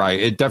guys are right.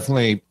 It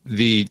definitely,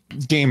 the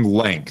game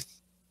length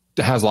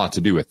has a lot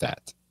to do with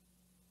that.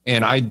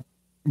 And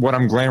what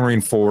I'm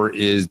glamoring for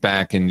is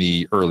back in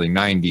the early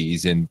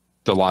 90s, and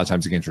a lot of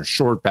times the games were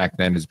short back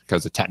then is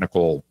because of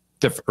technical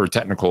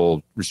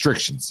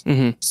restrictions.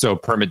 Mm-hmm. So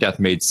permadeath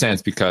made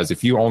sense because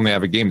if you only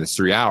have a game that's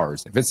 3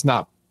 hours, if it's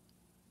not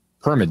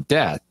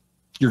permadeath,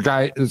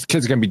 this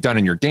kid's going to be done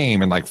in your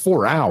game in like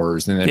 4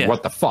 hours, and then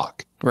what the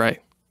fuck?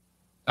 Right.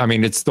 I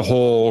mean, it's the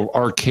whole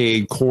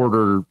arcade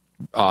quarter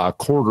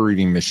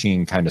eating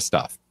machine kind of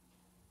stuff.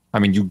 I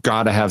mean, you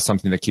got to have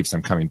something that keeps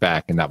them coming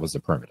back, and that was the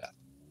permadeath.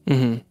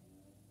 Mm-hmm.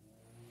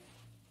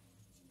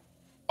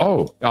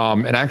 Oh,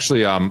 and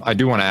actually, I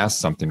do want to ask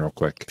something real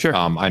quick. Sure.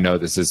 I know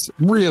this is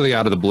really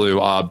out of the blue.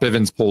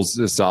 Bivens pulls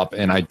this up,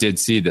 and I did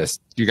see this.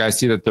 Do you guys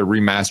see that they're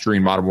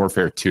remastering Modern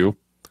Warfare 2?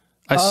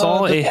 I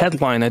saw a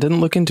headline. I didn't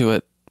look into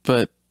it,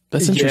 but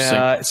that's interesting.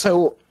 Yeah,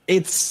 so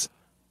it's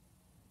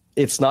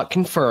not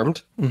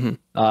confirmed.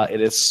 Mm-hmm.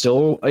 It is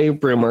still a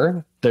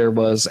rumor. There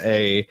was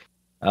a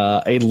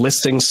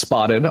listing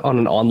spotted on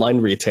an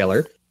online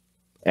retailer,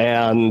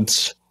 and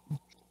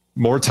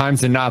more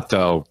times than not,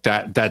 though,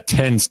 that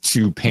tends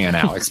to pan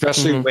out,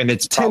 especially when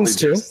it's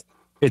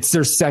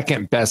their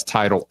second best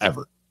title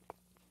ever.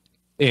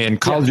 And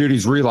Call of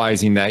Duty's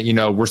realizing that,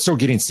 we're still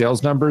getting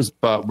sales numbers,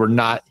 but we're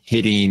not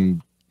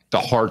hitting the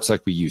hearts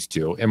like we used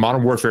to. And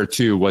Modern Warfare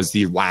 2 was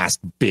the last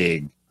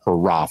big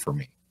hurrah for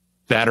me.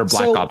 That or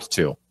Black Ops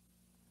 2.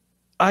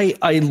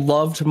 I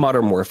loved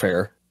Modern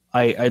Warfare.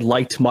 I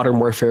liked Modern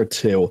Warfare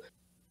 2.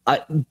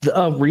 The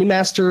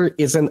remaster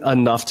isn't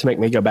enough to make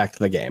me go back to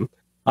the game.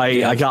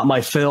 I got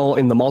my fill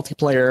in the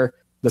multiplayer.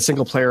 The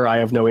single player, I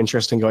have no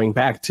interest in going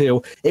back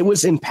to. It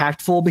was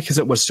impactful because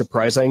it was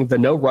surprising. The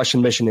No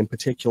Russian mission in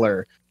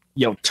particular,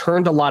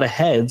 turned a lot of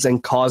heads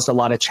and caused a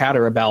lot of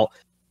chatter about,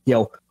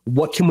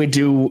 what can we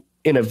do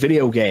in a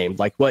video game?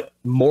 Like, what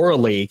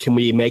morally can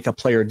we make a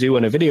player do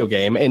in a video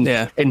game?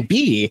 And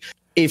B,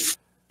 if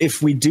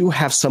we do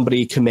have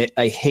somebody commit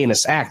a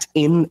heinous act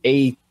in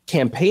a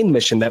campaign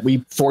mission that we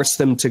force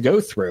them to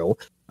go through,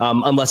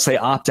 unless they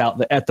opt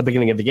out at the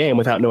beginning of the game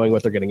without knowing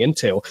what they're getting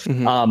into.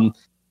 Mm-hmm.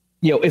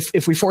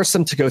 If we force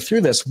them to go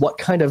through this, what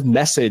kind of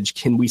message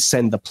can we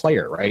send the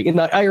player, right?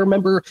 And I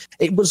remember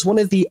it was one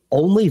of the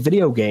only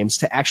video games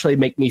to actually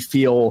make me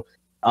feel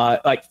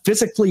like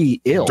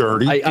physically ill.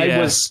 Dirty.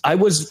 I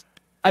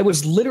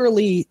was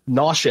literally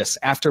nauseous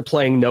after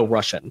playing No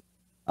Russian,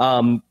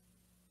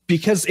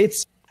 because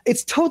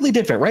it's totally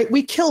different, right?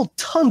 We kill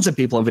tons of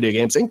people in video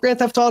games. In Grand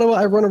Theft Auto,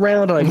 I run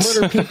around and I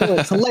murder people.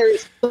 It's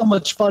hilarious, so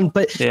much fun.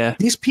 But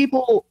these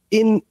people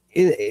in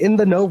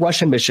the No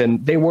Russian mission,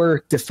 they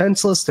were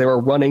defenseless. They were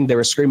running. They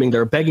were screaming. They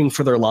were begging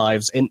for their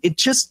lives, and it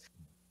just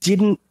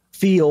didn't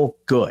feel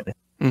good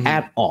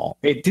at all.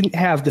 It didn't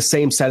have the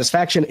same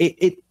satisfaction.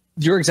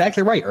 You're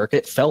exactly right, Irk.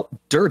 It felt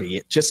dirty.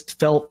 It just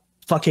felt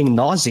fucking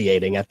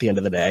nauseating at the end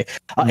of the day.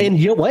 And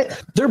you know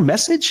what? Their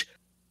message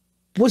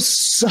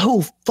was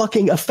so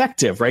fucking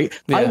effective, right?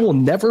 Yeah. I will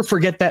never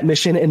forget that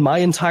mission in my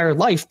entire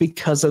life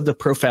because of the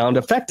profound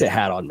effect it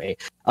had on me.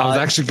 I was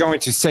actually going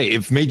to say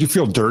it made you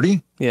feel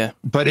dirty. Yeah.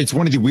 But it's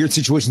one of the weird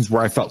situations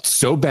where I felt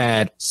so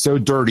bad, so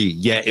dirty,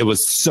 yet it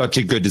was such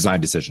a good design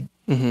decision.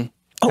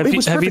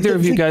 Mm-hmm. Have either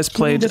of you guys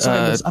played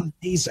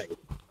amazing.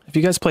 Have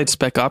you guys played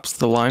Spec Ops: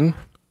 The Line?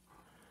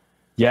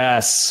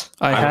 Yes.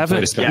 I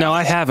haven't. No,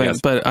 I haven't,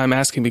 yes. But I'm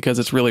asking because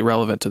it's really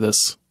relevant to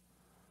this.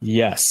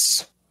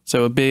 Yes.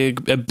 So a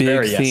big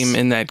theme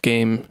in that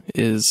game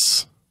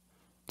is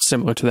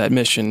similar to that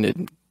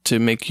mission, to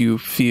make you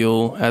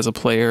feel as a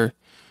player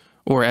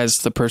or as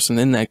the person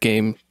in that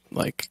game,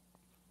 like,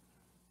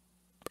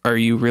 are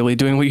you really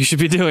doing what you should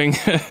be doing?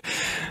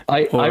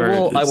 I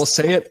will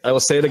say it. I will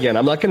say it again.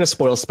 I'm not going to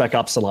spoil Spec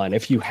Ops: The Line.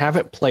 If you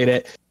haven't played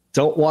it,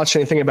 don't watch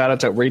anything about it.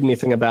 Don't read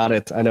anything about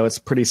it. I know it's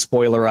pretty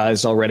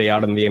spoilerized already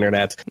out on the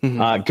internet.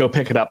 Mm-hmm. Go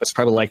pick it up. It's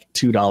probably like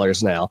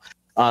 $2 now.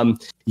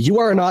 You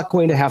are not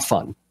going to have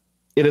fun.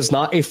 It is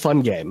not a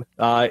fun game.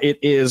 It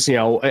is,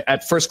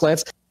 at first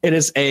glance, it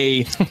is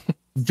a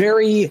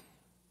very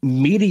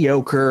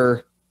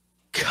mediocre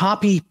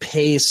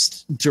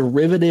copy-paste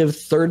derivative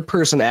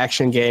third-person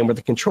action game where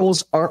the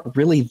controls aren't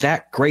really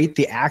that great.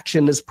 The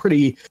action is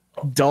pretty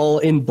dull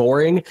and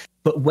boring.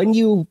 But when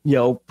you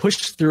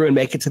push through and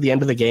make it to the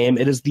end of the game,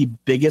 it is the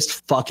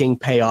biggest fucking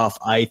payoff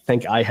I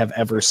think I have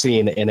ever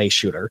seen in a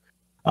shooter.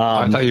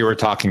 I thought you were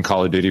talking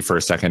Call of Duty for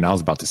a second. I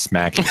was about to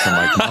smack you.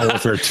 I'm like, Modern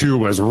Warfare 2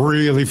 was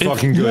really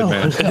fucking good,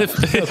 man.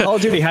 Call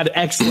of Duty had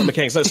excellent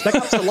mechanics. So Spec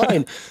Ops: The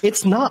Line,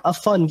 it's not a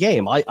fun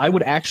game. I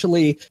would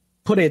actually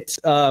put it,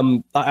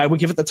 I would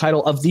give it the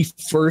title of the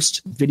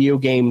first video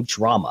game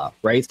drama,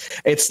 right?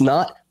 It's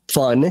not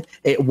fun.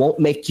 It won't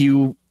make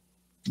you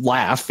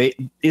laugh. It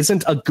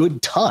isn't a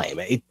good time.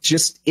 It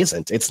just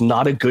isn't. It's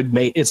not a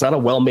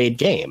well-made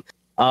game.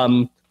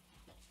 But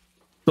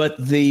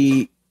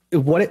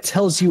what it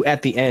tells you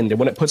at the end and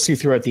when it puts you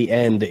through at the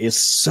end is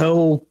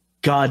so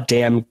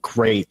goddamn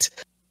great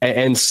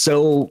and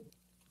so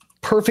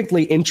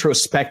perfectly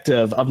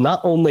introspective of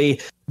not only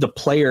the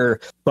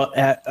player, but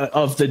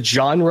of the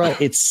genre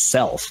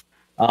itself.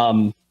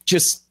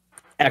 Just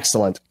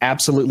excellent.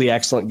 Absolutely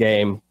excellent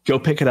game. Go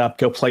pick it up.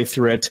 Go play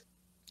through it.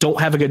 Don't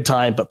have a good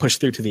time, but push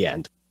through to the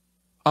end.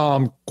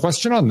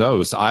 Question on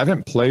those. I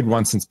haven't played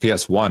one since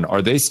PS1.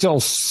 Are they still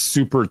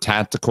super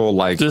tactical?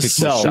 Like this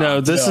is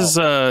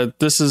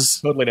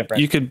totally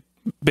different. You could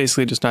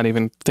basically just not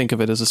even think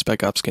of it as a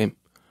Spec Ops game.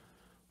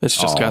 It's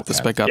just got the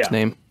Spec Ops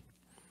name.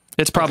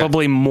 It's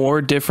probably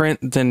more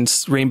different than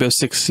Rainbow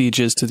Six Siege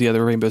is to the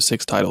other Rainbow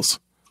Six titles.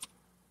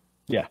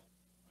 Yeah,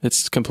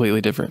 it's completely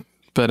different.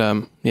 But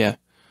yeah.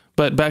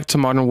 But back to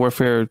Modern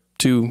Warfare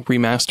 2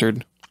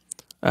 Remastered.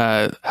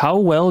 How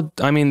well?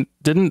 I mean,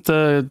 didn't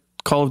the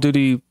Call of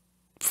Duty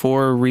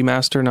 4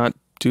 remaster not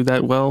do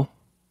that well?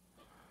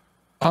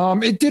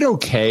 It did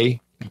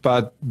okay,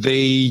 but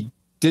they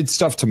did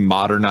stuff to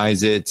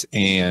modernize it,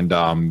 and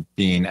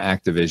being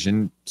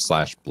Activision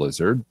 /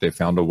 Blizzard, they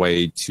found a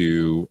way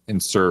to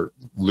insert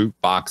loot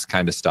box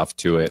kind of stuff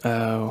to it.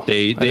 Oh,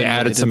 they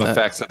added some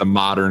effects of the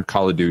modern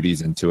Call of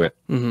Duties into it.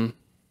 Mm-hmm.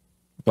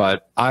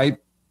 But I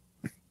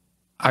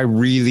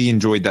really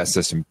enjoyed that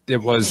system.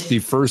 It was the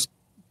first.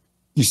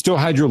 You still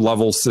had your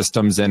level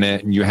systems in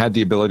it, and you had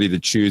the ability to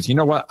choose, you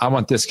know what, I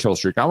want this kill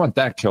streak, I want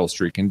that kill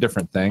streak, and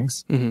different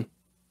things. Mm-hmm.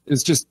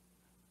 It's just,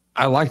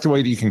 I like the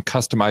way that you can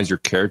customize your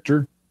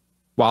character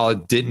while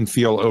it didn't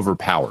feel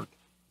overpowered.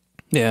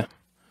 Yeah.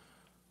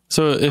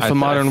 So if a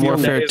Modern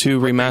Warfare 2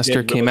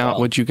 remaster came out,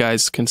 would you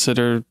guys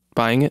consider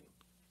buying it?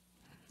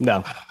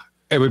 No.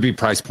 It would be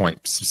price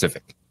point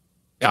specific.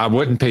 I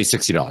wouldn't pay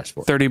 $60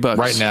 for it. $30.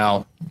 Right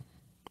now,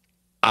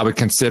 I would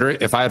consider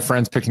it. If I had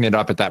friends picking it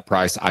up at that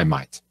price, I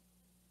might.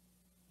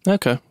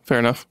 Okay, fair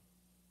enough.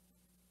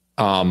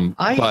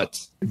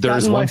 But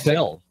there's one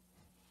thing.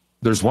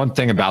 There's one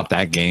thing about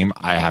that game.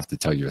 I have to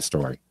tell you a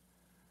story.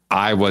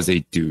 I was a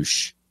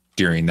douche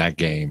during that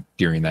game,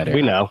 during that era.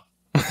 We know.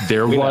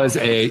 There was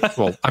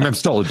I'm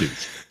still a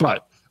douche,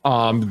 but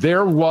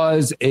there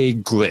was a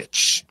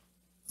glitch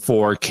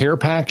for care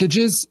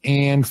packages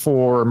and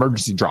for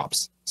emergency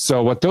drops.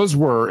 So what those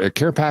were, a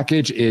care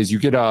package is you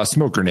get a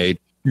smoke grenade,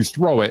 you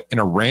throw it, and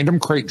a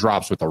random crate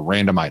drops with a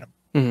random item.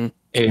 Mm-hmm.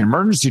 An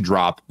emergency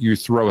drop, you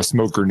throw a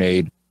smoke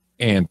grenade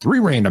and 3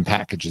 random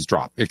packages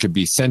drop. It could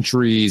be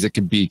sentries, it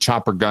could be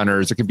chopper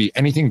gunners, it could be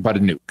anything but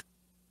a nuke.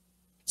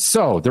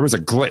 So there was a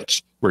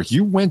glitch where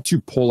you went to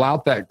pull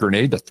out that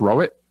grenade to throw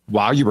it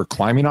while you were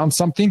climbing on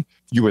something,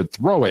 you would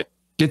throw it,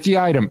 get the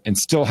item, and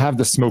still have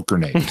the smoke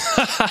grenade.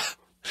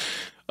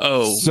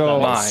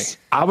 My.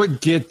 I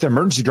would get the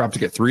emergency drop to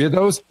get 3 of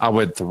those. I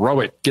would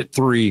throw it, get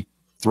 3,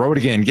 throw it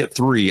again, get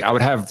 3. I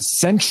would have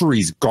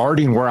sentries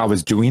guarding where I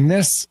was doing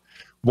this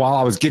while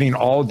I was getting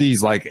all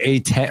these like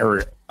A10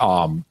 or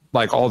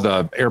like all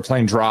the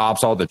airplane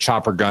drops, all the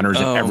chopper gunners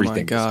and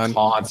everything. My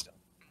God.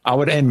 I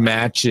would end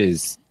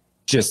matches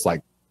just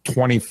like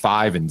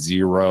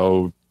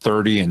 25-0,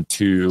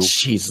 30-2.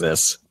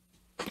 Jesus.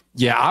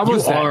 Yeah, I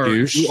was that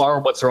douche. You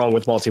are what's wrong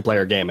with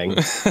multiplayer gaming.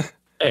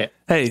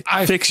 Hey,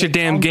 fix your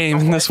damn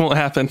game. This won't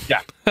happen.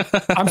 Yeah.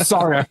 I'm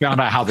sorry I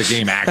found out how the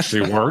game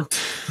actually worked.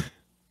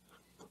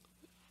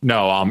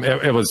 No,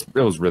 it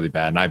was really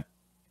bad. And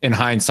in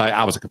hindsight,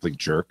 I was a complete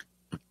jerk.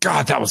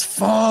 God, that was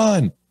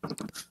fun.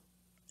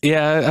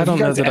 Yeah, I don't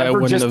know that I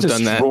wouldn't have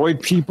done that. Destroy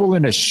people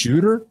in a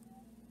shooter?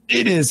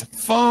 It is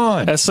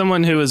fun. As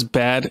someone who is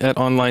bad at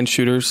online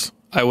shooters,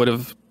 I would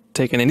have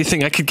taken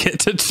anything I could get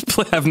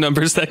to have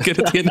numbers that good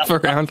at the end of a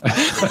round.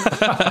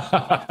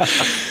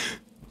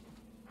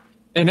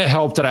 And it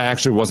helped that I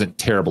actually wasn't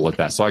terrible at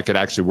that, so I could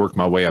actually work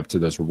my way up to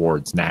those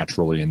rewards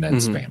naturally and then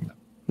spam them.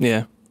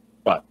 Yeah.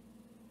 But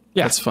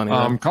yeah, that's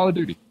funny. Call of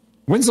Duty.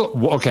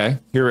 Okay,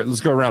 here,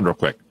 let's go around real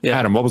quick. Yeah.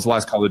 Adam, what was the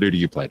last Call of Duty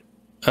you played?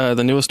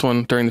 The newest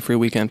one during the free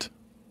weekend.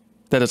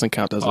 That doesn't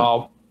count, does it?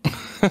 Oh,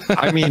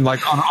 I mean,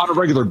 like on a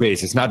regular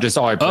basis, not just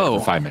I played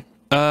for 5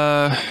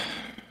 minutes.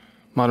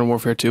 Modern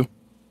Warfare 2.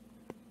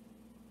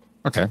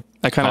 Okay.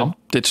 I kind of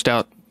ditched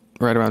out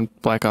right around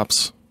Black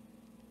Ops.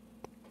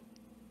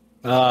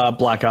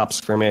 Black Ops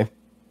for me.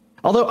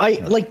 Although I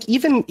like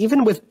even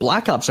with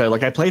Black Ops,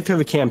 I played through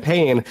the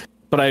campaign,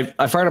 but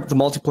I fired up the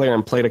multiplayer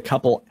and played a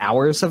couple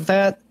hours of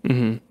that.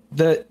 Mm-hmm.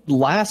 The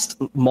last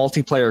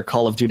multiplayer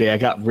Call of Duty I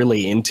got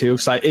really into,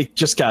 so it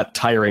just got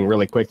tiring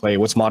really quickly,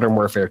 was Modern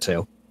Warfare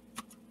 2.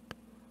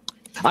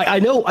 I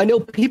know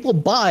people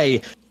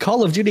buy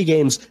Call of Duty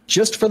games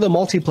just for the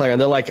multiplayer, and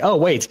they're like, oh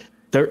wait,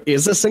 there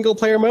is a single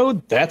player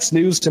mode? That's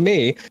news to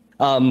me.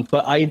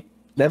 But I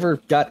never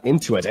got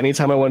into it.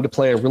 Anytime I wanted to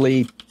play a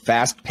really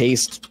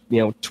fast-paced,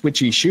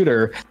 twitchy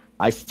shooter,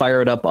 I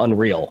fired up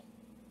Unreal.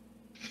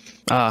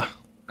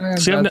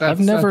 See, I've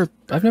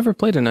never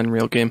played an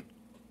Unreal game.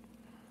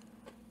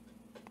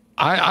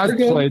 I've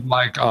played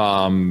like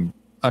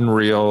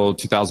Unreal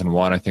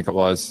 2001, I think it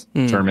was.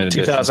 Tournament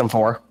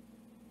 2004.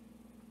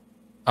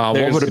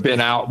 What would have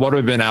been out? What would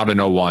have been out in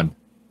 01?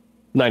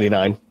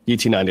 99.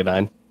 UT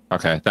 99.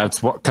 Okay, that's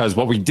because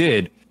what we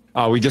did.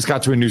 We just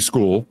got to a new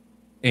school,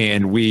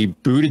 and we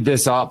booted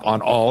this up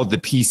on all the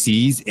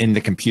PCs in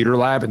the computer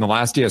lab. And the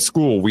last day of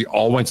school, we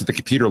all went to the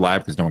computer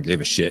lab because no one gave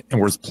a shit, and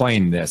we're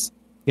playing this.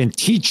 And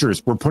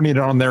teachers were putting it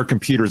on their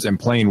computers and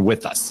playing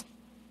with us.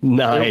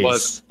 Nice. It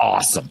was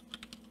awesome.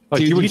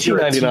 Like, dude,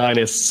 UT 99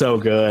 is so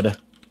good.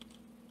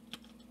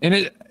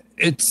 And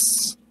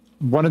it's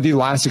one of the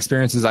last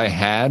experiences I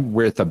had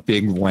with a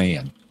big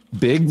LAN.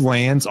 Big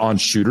LANs on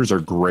shooters are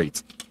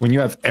great. When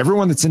you have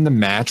everyone that's in the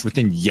match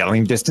within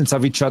yelling distance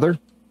of each other,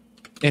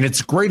 and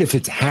it's great if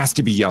it has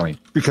to be yelling,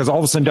 because all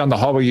of a sudden down the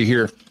hallway you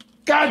hear,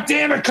 God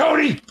damn it,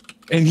 Cody!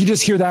 And you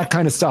just hear that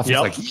kind of stuff.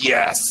 Yep. It's like,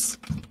 yes!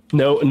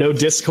 No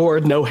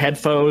Discord, no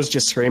headphones,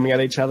 just screaming at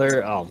each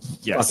other. Oh,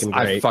 yes, fucking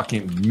great. I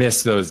fucking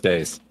miss those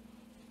days.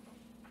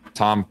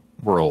 Tom,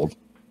 we're old.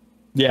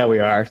 Yeah, we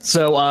are.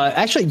 So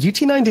actually,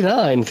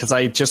 UT99, because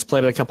I just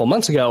played it a couple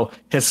months ago,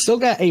 has still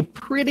got a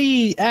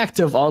pretty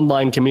active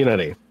online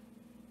community.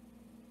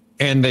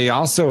 And they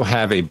also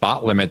have a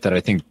bot limit that I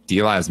think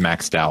Dila has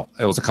maxed out.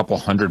 It was a couple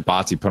hundred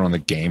bots he put on the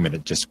game, and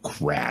it just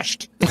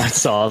crashed. I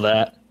saw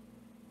that.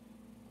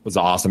 It was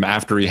awesome.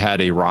 After he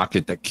had a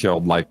rocket that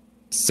killed like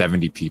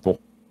 70 people.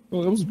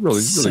 Well, it was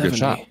really good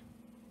shot. Yeah,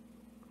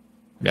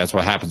 that's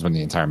what happens when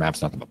the entire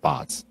map's nothing but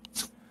bots.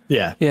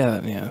 Yeah.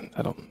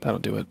 That'll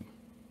do it.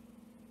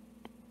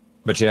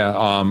 But yeah,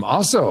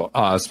 also,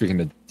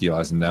 speaking of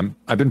DLS and them,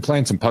 I've been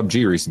playing some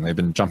PUBG recently. I've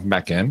been jumping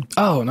back in.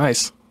 Oh,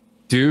 nice.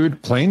 Dude,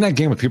 playing that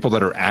game with people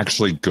that are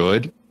actually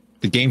good,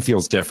 the game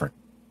feels different.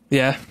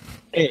 Yeah.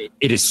 It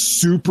is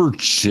super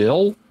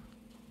chill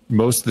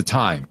most of the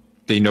time.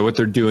 They know what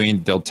they're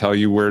doing. They'll tell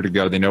you where to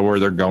go. They know where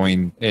they're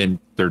going, and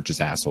they're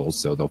just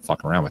assholes, so they'll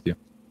fuck around with you.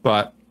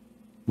 But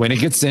when it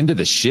gets into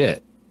the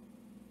shit,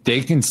 they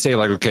can say,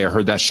 like, okay, I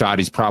heard that shot.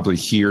 He's probably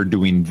here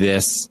doing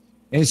this.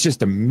 And it's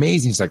just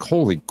amazing. It's like,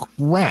 holy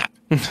crap.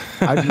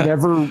 I've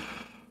never,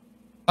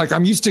 like,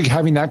 I'm used to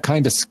having that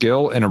kind of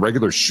skill in a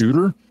regular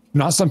shooter,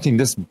 not something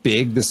this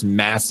big, this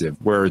massive,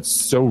 where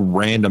it's so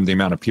random the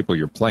amount of people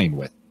you're playing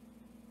with.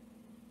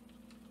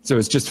 So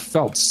it's just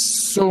felt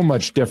so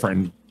much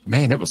different.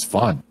 Man, it was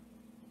fun.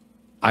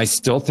 I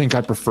still think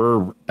I prefer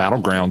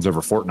Battlegrounds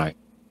over Fortnite.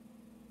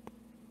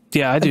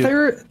 Yeah, I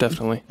do.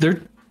 Definitely.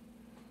 They're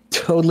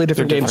totally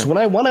different games. When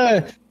I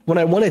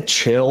wanna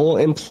chill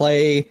and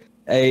play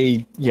a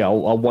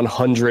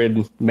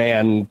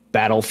 100-man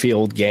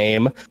Battlefield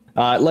game,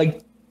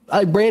 like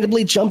I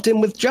randomly jumped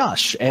in with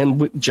Josh,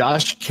 and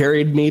Josh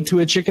carried me to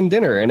a chicken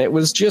dinner, and it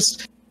was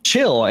just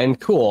chill and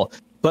cool.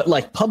 But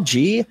like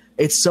PUBG,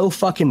 it's so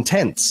fucking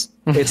tense.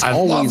 It's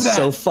always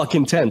so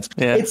fucking tense.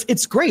 Yeah.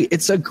 It's great.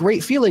 It's a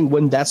great feeling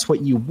when that's what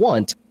you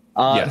want.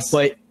 Yes.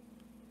 But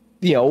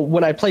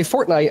when I play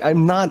Fortnite,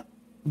 I'm not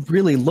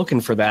really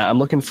looking for that. I'm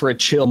looking for a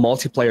chill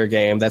multiplayer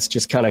game that's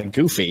just kind of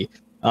goofy.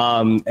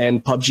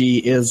 And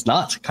PUBG is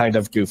not kind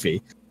of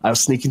goofy. I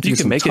was sneaking through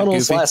some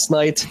tunnels last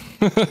night.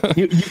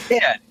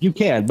 You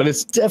can, but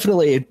it's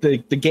definitely the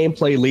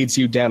gameplay leads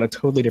you down a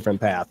totally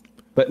different path.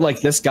 But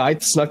like this guy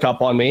snuck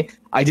up on me.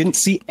 I didn't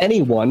see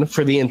anyone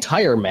for the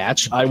entire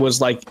match. I was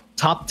like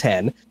top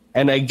 10,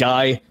 and a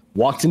guy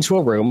walked into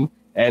a room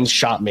and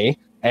shot me.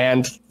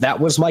 and that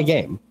was my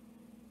game.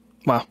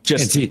 Wow.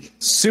 Just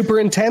super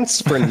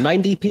intense for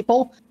 90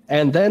 people,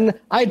 and then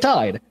I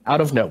died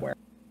out of nowhere.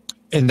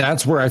 And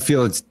that's where I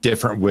feel it's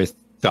different with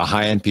the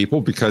high-end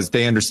people, because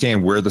they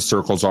understand where the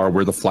circles are,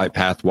 where the flight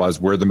path was,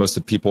 where the most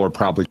of the people are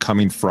probably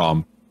coming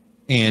from.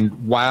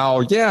 And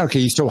while, yeah, okay,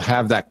 you still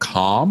have that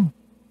calm,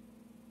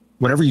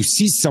 whenever you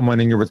see someone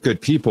and you're with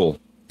good people,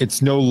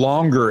 it's no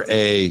longer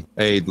a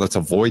let's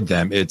avoid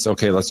them. It's,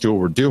 okay, let's do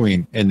what we're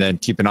doing, and then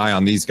keep an eye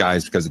on these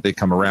guys, because if they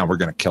come around, we're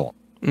going to kill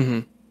them. Mm-hmm.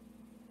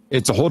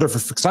 It's a whole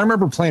different, because I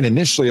remember playing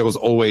initially, it was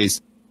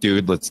always,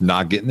 dude, let's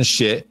not get in the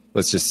shit.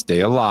 Let's just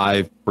stay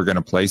alive. We're going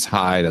to place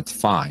high. That's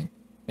fine.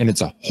 And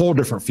it's a whole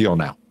different feel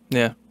now.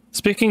 Yeah.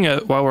 Speaking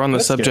of, while we're on the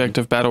subject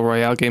of Battle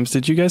Royale games,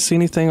 did you guys see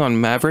anything on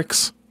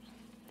Mavericks?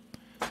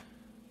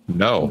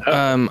 No.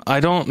 I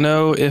don't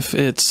know if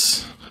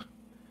it's...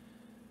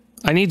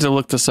 I need to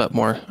look this up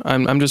more.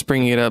 I'm just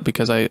bringing it up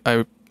because I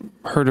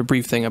heard a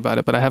brief thing about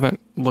it, but I haven't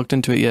looked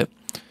into it yet.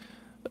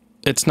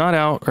 It's not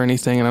out or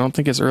anything, and I don't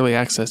think it's early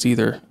access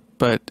either,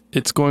 but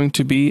it's going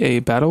to be a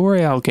Battle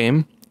Royale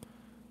game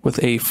with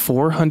a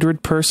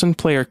 400-person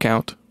player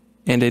count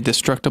and a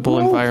destructible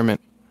environment.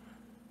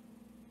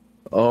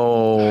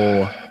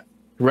 Oh,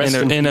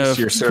 in a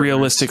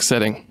realistic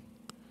setting,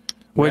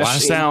 which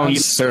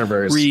sounds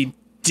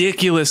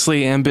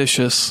ridiculously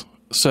ambitious.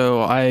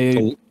 So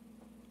I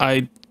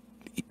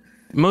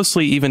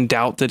mostly even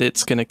doubt that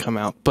it's going to come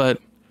out,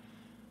 but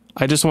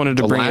I just wanted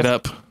to bring it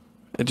up.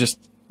 It just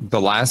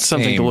the last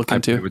something game to look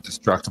into with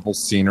destructible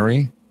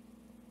scenery,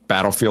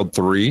 Battlefield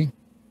 3,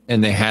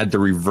 and they had to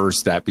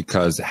reverse that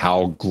because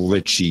how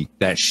glitchy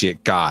that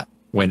shit got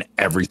when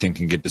everything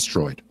can get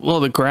destroyed. Well,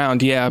 the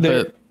ground, yeah,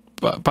 but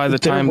by the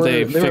time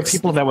there were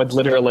people that would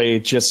literally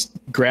just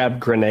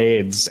grab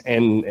grenades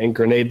and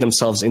grenade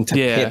themselves into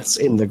pits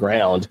in the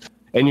ground,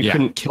 and you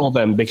couldn't kill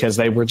them because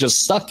they were just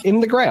stuck in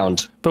the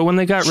ground. But when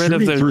they got rid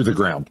of through the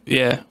ground,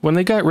 when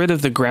they got rid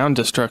of the ground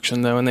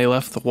destruction though, and they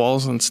left the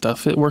walls and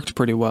stuff, it worked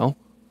pretty well.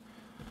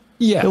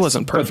 Yeah, it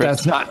wasn't perfect. But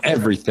that's not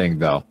everything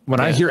though. When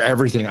I hear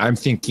everything, I'm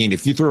thinking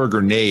if you throw a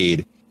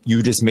grenade,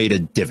 you just made a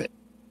divot.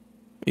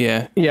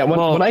 Yeah.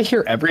 When I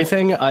hear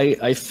everything,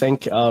 I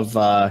think of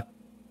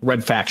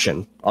Red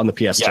Faction on the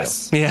PS2.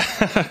 Yes.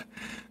 Yeah.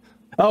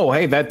 Oh,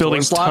 hey, that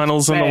building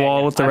tunnels in the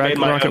wall with the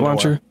rocket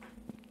launcher.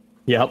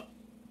 Yep.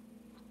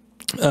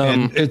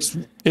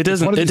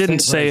 It didn't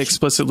say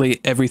explicitly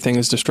everything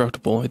is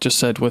destructible. It just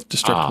said with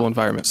destructible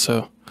environments.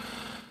 So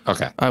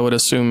I would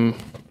assume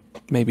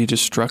maybe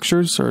just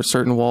structures or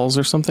certain walls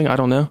or something. I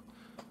don't know.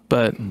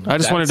 But I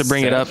just wanted to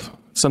bring it up.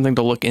 Something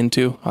to look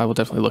into. I will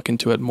definitely look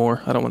into it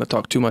more. I don't want to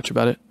talk too much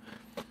about it.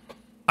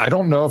 I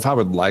don't know if I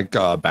would like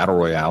a Battle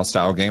Royale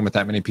style game with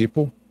that many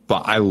people,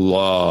 but I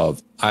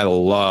love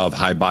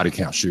high body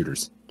count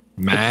shooters.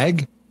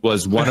 Mag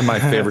was one of my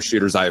favorite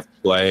shooters I've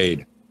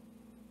played.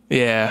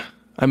 Yeah,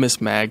 I miss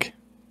Mag.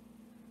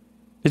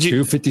 Did you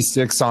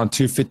 256 on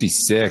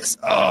 256?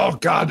 Oh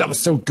God, that was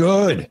so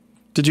good.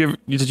 Did you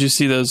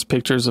see those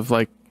pictures of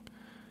like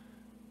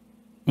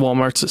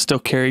Walmarts that still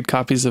carried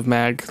copies of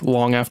Mag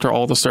long after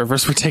all the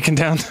servers were taken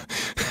down?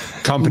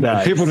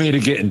 People need to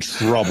get in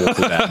trouble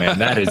for that, man.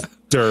 That is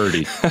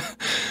dirty.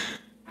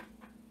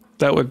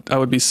 I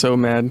would be so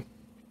mad.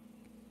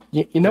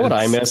 You know what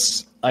I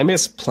miss? I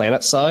miss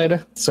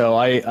PlanetSide. So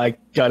I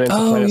got into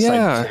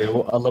PlanetSide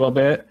 2 a little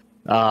bit.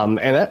 And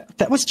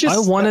that was just... I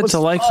wanted to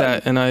like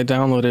that, and I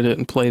downloaded it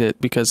and played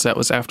it because that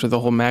was after the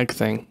whole Mag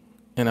thing.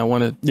 And I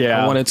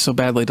wanted so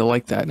badly to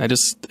like that. And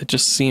it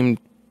just seemed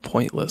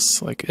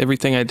pointless. Like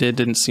everything I did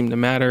didn't seem to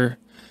matter.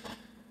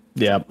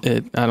 Yeah.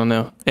 I don't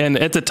know. And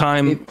at the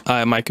time,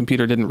 my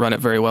computer didn't run it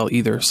very well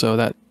either. So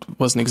that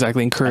wasn't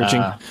exactly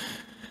encouraging.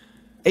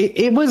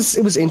 It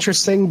was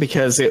interesting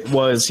because it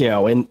was,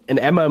 an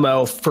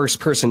MMO first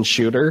person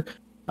shooter.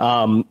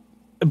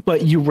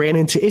 But you ran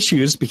into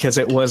issues because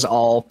it was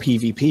all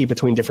PvP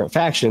between different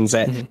factions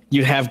that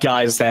you'd have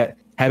guys that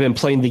have been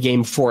playing the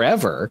game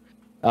forever.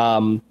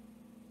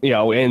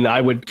 And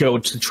I would go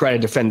to try to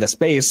defend this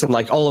base, and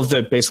like all of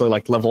the basically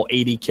like level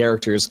 80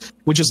 characters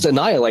would just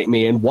annihilate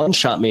me and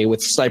one-shot me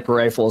with sniper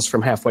rifles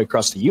from halfway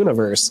across the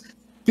universe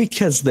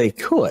because they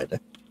could.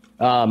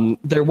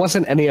 There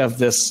wasn't any of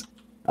this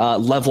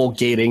level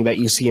gating that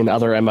you see in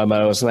other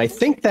MMOs, and I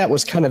think that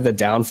was kind of the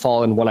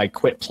downfall. And when I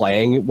quit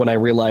playing, when I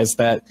realized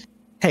that,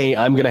 hey,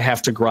 I'm going to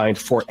have to grind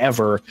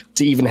forever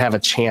to even have a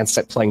chance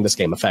at playing this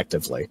game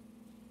effectively.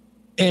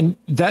 And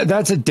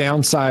that's a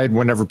downside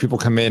whenever people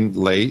come in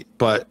late.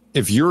 But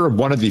if you're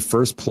one of the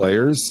first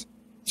players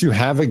to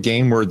have a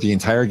game where the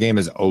entire game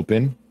is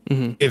open,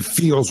 it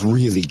feels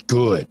really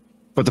good.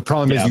 But the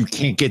problem is you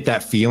can't get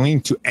that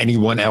feeling to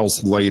anyone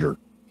else later.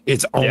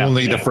 It's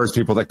only the first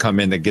people that come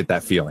in that get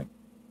that feeling.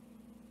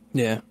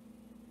 Yeah.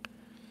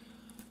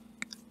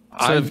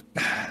 I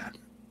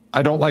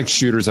don't like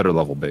shooters that are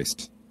level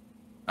based.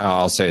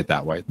 I'll say it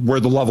that way, where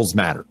the levels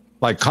matter.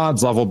 Like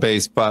COD's level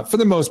based, but for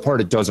the most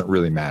part, it doesn't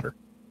really matter.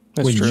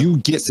 That's when true. You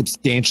get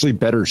substantially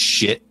better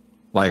shit,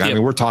 like, I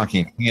mean, we're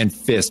talking hand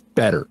fist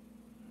better.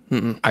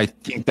 I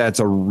think that's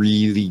a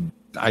really,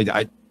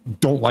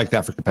 don't like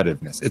that for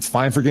competitiveness. It's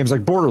fine for games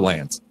like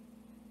Borderlands,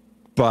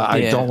 but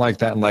I don't like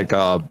that in like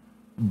a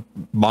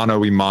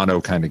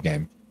mono kind of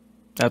game.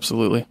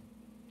 Absolutely.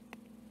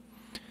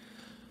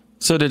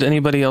 So did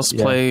anybody else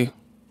play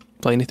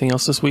anything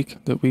else this week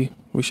that we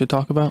should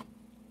talk about?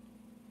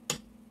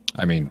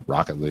 I mean,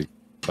 Rocket League,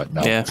 but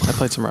no. Yeah, I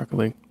played some Rocket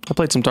League. I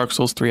played some Dark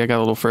Souls 3. I got a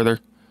little further.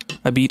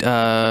 I beat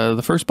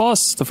the first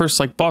boss,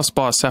 like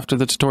boss after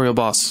the tutorial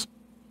boss.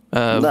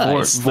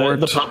 Nice.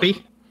 The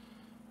puppy?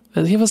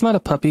 He was not a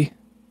puppy.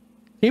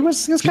 He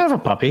was kind of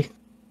a puppy.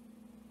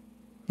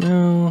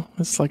 No,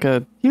 it's like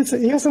a... He was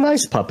a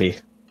nice puppy.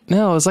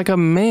 No, it was like a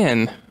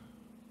man.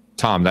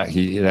 Tom,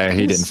 he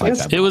didn't fight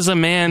that. It was a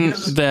man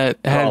that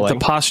had the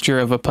posture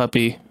of a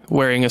puppy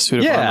wearing a suit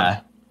of armor. Yeah,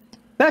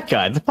 that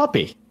guy, the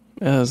puppy.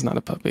 It was not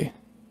a puppy.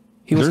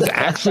 There's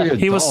actually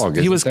a dog.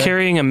 He was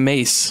carrying a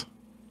mace.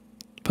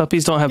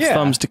 Puppies don't have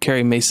thumbs to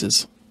carry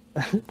maces.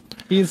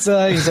 He's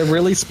a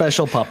really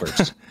special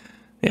puppers.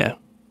 Yeah.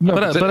 No,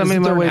 but I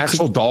mean, an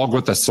actual dog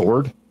with a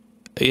sword.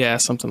 Yeah,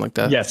 something like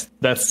that. Yes,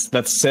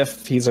 that's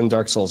Sif. He's in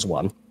Dark Souls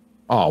 1.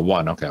 Oh,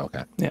 1.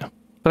 Okay. Yeah.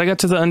 But I got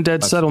to the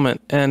undead settlement,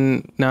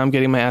 and now I'm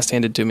getting my ass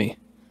handed to me.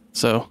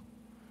 So,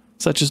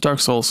 such is Dark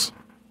Souls.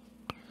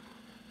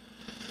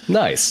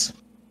 Nice.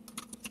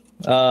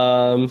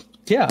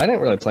 Yeah, I didn't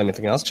really play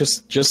anything else.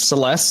 Just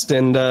Celeste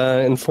and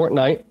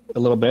Fortnite a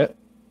little bit,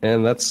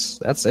 and that's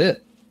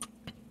it.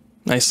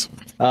 Nice.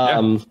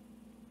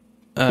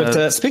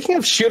 But speaking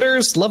of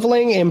shooters,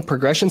 leveling, and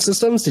progression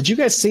systems, did you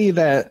guys see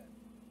that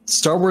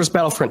Star Wars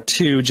Battlefront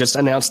 2 just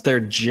announced their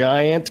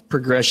giant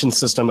progression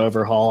system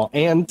overhaul?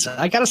 And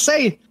I gotta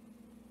say,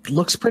 it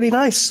looks pretty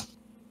nice.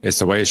 It's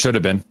the way it should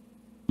have been.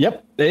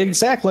 Yep,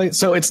 exactly.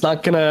 So it's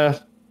not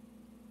gonna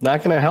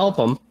help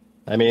them.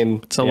 I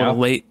mean, it's a little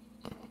late.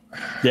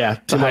 Yeah,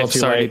 the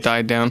hype's already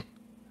died down.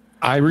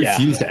 I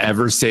refuse to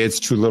ever say it's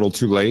too little,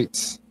 too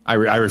late. I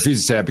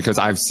refuse to say that because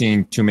I've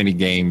seen too many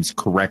games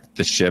correct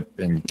the ship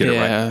and get it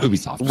right.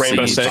 Ubisoft.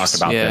 Rainbow Six. Talk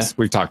about this.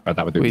 We've talked about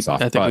that with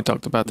Ubisoft. I think we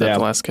talked about that the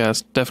last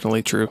cast.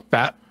 Definitely true.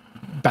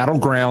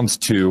 Battlegrounds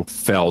 2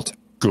 felt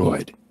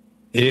good.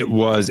 It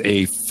was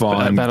a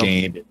fun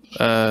game.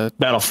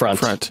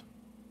 Battlefront.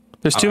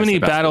 There's too many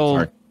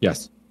battle.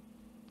 Yes.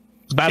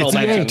 Battle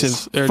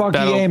adjectives or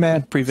battle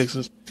man.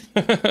 Prefixes.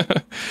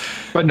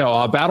 But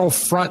no,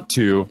 Battlefront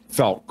 2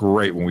 felt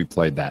great when we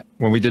played that.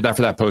 When we did that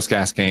for that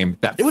postcast game,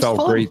 that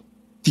felt great.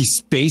 The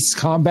space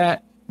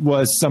combat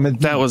was some of the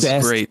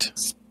best great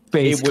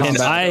space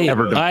combat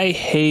ever done. I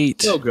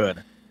hate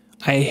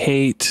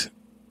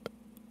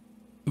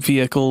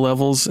vehicle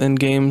levels in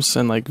games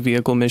and like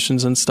vehicle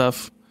missions and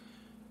stuff.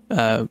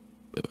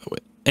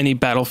 Any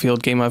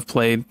Battlefield game I've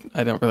played,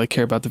 I don't really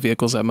care about the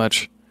vehicles that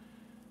much.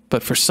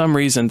 But for some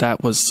reason,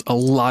 that was a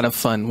lot of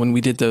fun when we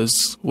did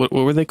those. What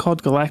were they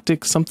called?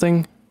 Galactic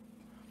something?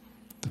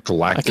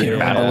 Galactic. I can't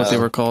remember what they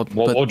were called.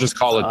 We'll just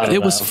call it.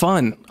 It was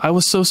fun. I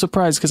was so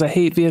surprised because I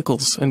hate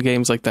vehicles in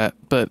games like that,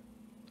 but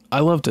I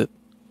loved it.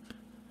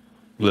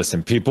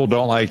 Listen, people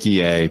don't like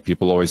EA.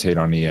 People always hate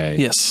on EA.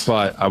 Yes.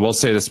 But I will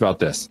say this about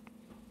this.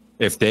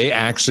 If they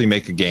actually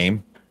make a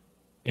game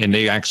and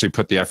they actually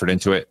put the effort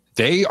into it,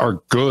 they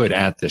are good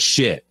at the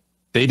shit.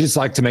 They just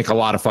like to make a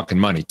lot of fucking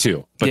money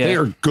too, but they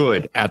are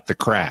good at the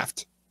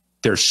craft.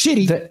 They're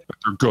shitty, but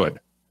they're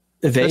good.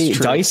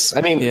 DICE.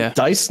 I mean,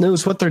 DICE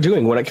knows what they're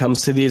doing when it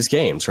comes to these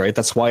games, right?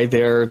 That's why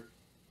they're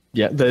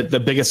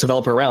the biggest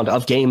developer around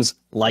of games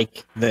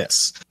like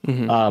this.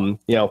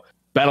 Mm-hmm.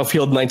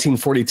 Battlefield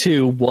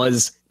 1942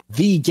 was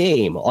the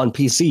game on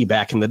PC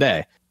back in the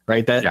day,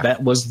 right?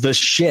 That was the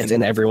shit,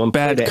 and everyone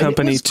Bad played it.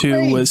 Company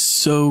 2 was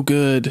so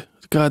good.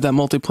 God, that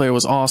multiplayer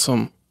was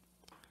awesome.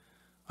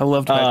 I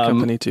loved Bad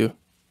Company 2.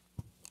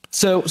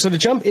 So to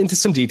jump into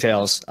some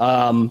details,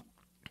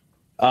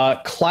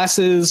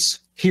 classes,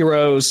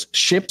 heroes,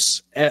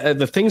 ships,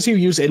 the things you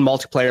use in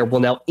multiplayer will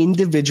now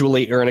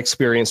individually earn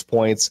experience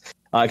points.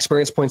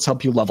 Experience points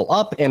help you level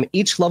up, and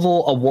each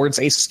level awards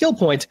a skill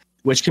point,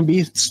 which can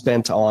be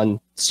spent on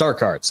star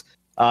cards.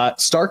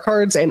 Star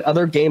cards and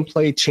other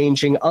gameplay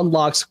changing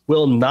unlocks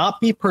will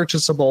not be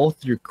purchasable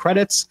through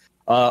credits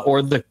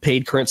or the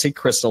paid currency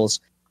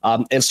crystals.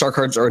 And star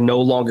cards are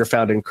no longer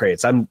found in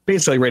crates. I'm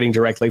basically reading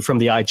directly from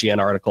the IGN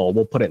article.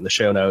 We'll put it in the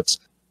show notes.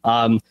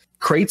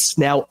 Crates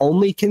now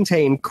only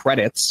contain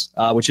credits,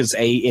 which is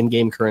a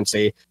in-game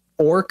currency,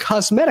 or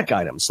cosmetic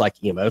items like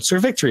emotes or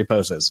victory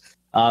poses.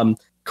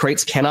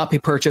 Crates cannot be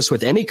purchased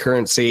with any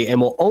currency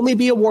and will only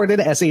be awarded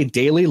as a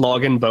daily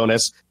login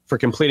bonus for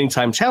completing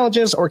time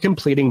challenges or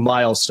completing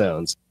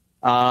milestones.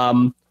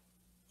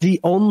 The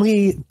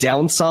only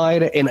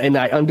downside, and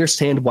I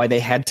understand why they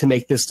had to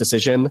make this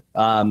decision,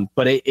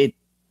 but it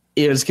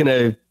is going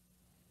to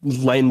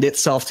lend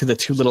itself to the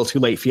too little too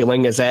late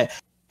feeling, is that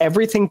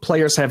everything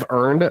players have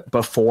earned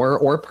before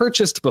or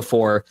purchased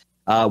before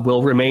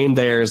will remain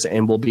theirs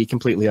and will be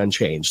completely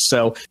unchanged.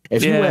 So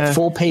if you went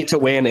full pay to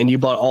win and you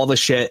bought all the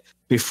shit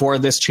before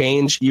this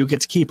change, you get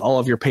to keep all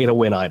of your pay to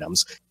win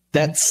items.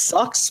 That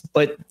sucks,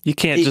 but you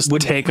can't just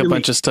take a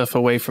bunch of stuff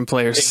away from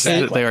players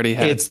that they already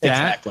had. It's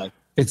that. Exactly.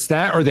 It's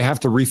that, or they have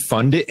to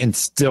refund it and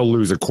still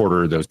lose a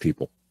quarter of those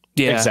people.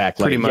 Yeah,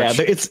 exactly. Pretty much.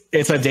 Yeah,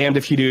 it's a damned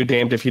if you do,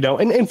 damned if you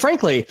don't. And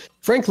frankly,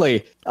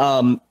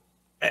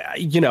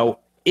 you know,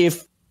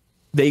 if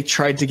they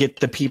tried to get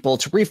the people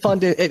to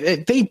refund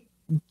it, they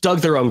dug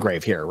their own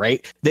grave here,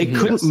 right? They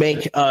couldn't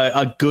make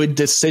a good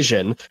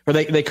decision, or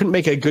they couldn't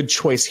make a good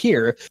choice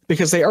here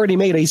because they already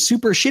made a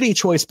super shitty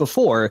choice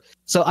before.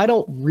 So I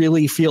don't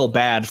really feel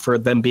bad for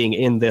them being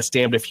in this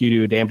damned if you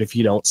do, damned if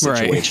you don't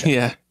situation. Right.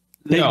 Yeah.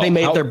 They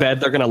made their bed,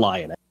 they're going to lie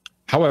in it.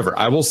 However,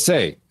 I will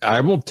say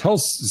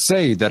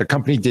that a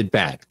company did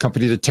bad, a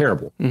company did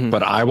terrible,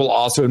 but I will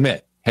also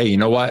admit, hey, you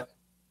know what?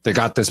 They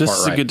got this part right.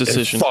 This is a good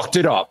decision. They fucked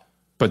it up,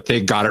 but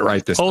they got it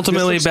right this time.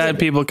 Ultimately, bad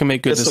people can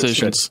make good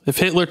decisions. If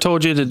Hitler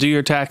told you to do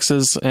your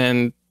taxes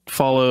and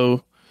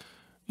follow,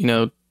 you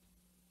know,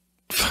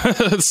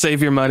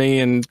 save your money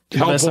and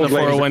invest in a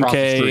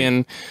 401k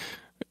and,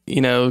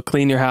 you know,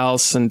 clean your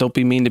house and don't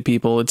be mean to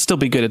people, it'd still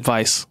be good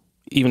advice,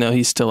 even though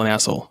he's still an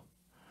asshole.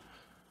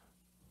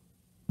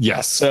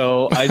 Yes.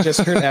 So I just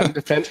heard Adam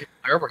defend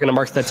Hitler. We're going to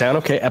mark that down.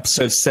 Okay,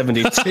 episode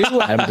 72.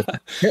 Adam defend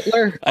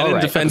Hitler. I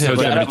didn't defend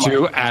Hitler.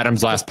 72,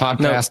 Adam's last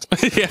podcast.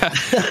 No. Yeah,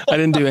 I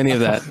didn't do any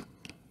of that.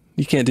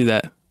 You can't do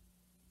that.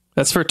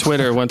 That's for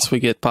Twitter once we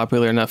get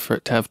popular enough for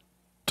it to have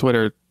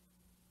Twitter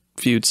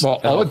feuds.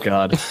 Well, all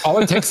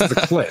it takes is a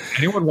clip.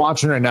 Anyone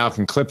watching right now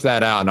can clip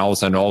that out, and all of a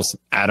sudden,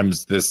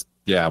 Adam's this.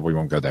 Yeah, we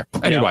won't go there.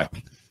 Anyway.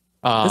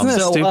 Isn't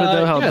that stupid,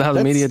 though, how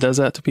the media does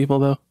that to people,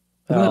 though?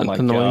 Oh, my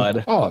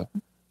God. Oh,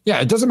 yeah,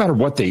 it doesn't matter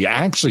what they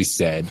actually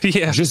said.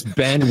 Yeah. Just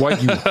bend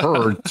what you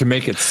heard to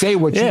make it say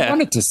what you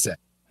wanted to say.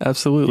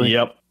 Absolutely.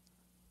 Yep.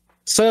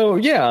 So,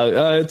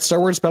 yeah, Star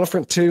Wars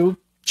Battlefront 2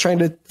 trying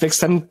to fix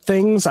some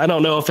things. I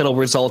don't know if it'll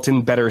result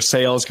in better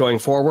sales going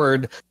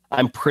forward.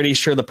 I'm pretty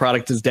sure the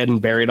product is dead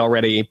and buried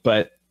already,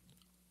 but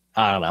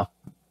I don't know.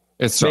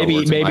 It's Star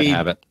Wars. It might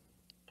have it.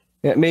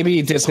 Yeah,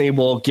 maybe Disney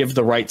will give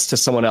the rights to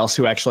someone else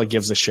who actually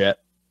gives a shit.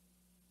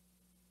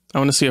 I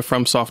want to see a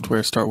From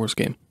Software Star Wars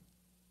game.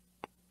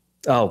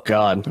 Oh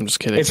God! I'm just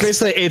kidding. It's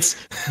basically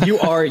you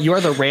are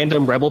the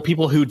random rebel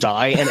people who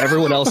die, and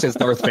everyone else is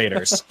Darth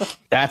Vader's.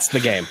 That's the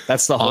game.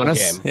 That's the whole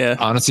game. Yeah.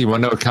 Honestly, you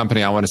want to know a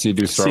company I want to see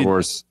do Star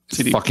Wars?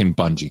 It's fucking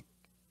Bungie.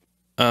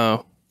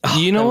 Oh,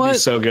 you know what?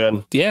 So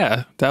good.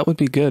 Yeah, that would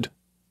be good.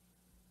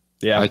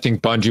 Yeah, I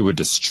think Bungie would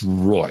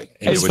destroy,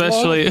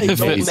 especially if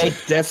they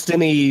make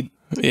Destiny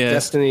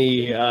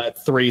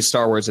 3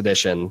 Star Wars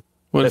Edition.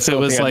 What if it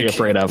was like?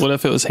 What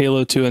if it was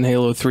Halo 2 and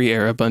Halo 3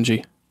 era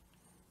Bungie?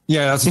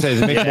 Yeah, that's what I'm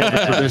saying. They make it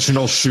a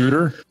traditional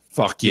shooter.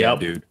 Fuck yeah,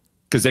 dude.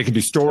 Because they can do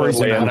stories.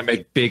 They know how to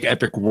make big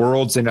epic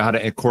worlds. They know how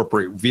to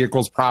incorporate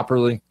vehicles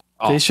properly.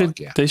 Oh, they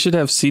should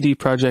have CD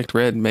Projekt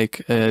Red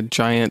make a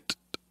giant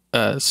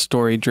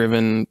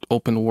story-driven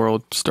open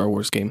world Star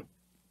Wars game.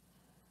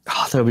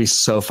 Oh, that would be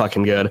so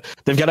fucking good.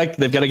 They've got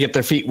to get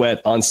their feet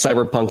wet on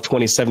Cyberpunk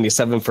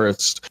 2077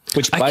 first.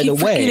 Which, by the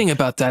way, forgetting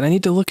about that. I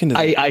need to look into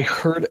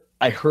that.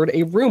 I heard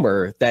a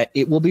rumor that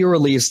it will be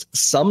released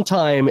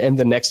sometime in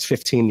the next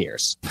 15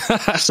 years.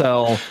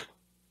 So,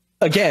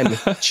 again,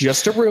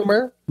 just a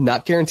rumor,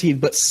 not guaranteed,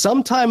 but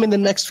sometime in the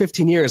next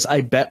 15 years,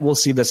 I bet we'll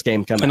see this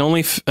game come out.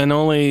 And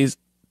only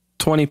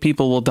 20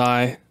 people will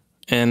die,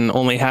 and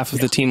only half of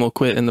the team will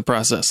quit in the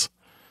process.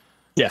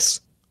 Yes.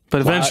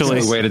 But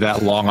eventually... we waited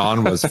that long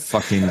on was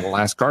fucking The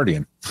Last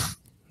Guardian.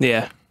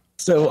 Yeah.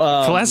 So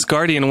The Last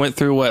Guardian went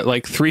through what,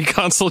 like 3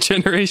 console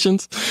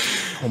generations?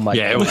 Oh my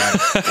God. Yeah, it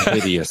was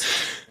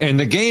hideous. And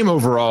the game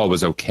overall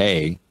was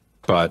okay,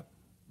 but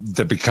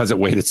because it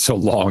waited so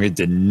long, it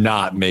did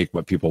not make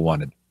what people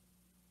wanted.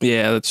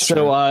 Yeah, that's true.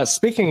 So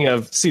speaking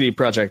of CD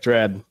Projekt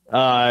Red,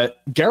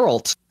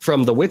 Geralt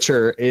from The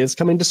Witcher is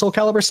coming to Soul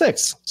Calibur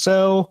 6.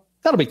 So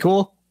that'll be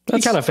cool. He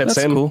kind of fits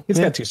in. Cool. He's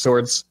got 2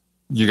 swords.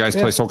 You guys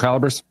play Soul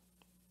Caliburs?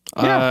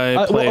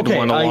 Yeah. I played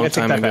one a long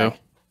time ago. Back.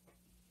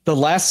 The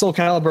last Soul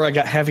Calibur I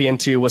got heavy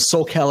into was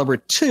Soul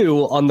Calibur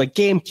 2 on the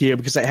GameCube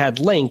because it had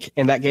Link,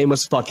 and that game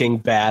was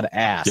fucking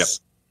badass. Yep.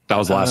 That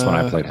was the last one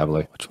I played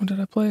heavily. Which one did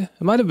I play?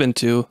 It might have been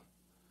 2.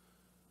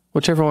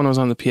 Whichever one was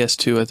on the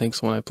PS2, I think is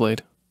the one I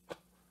played.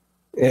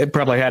 It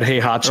probably had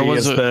Heihachi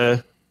as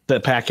the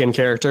pack-in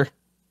character.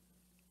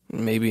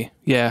 Maybe.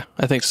 Yeah,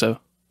 I think so.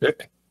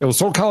 It was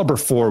Soul Calibur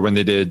 4 when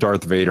they did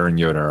Darth Vader and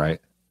Yoda, right?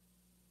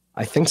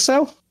 I think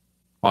so.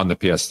 On the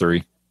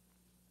PS3.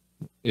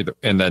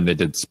 And then they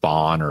did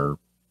Spawn or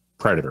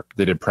Predator.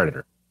 They did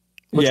Predator.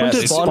 Which one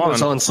did Spawn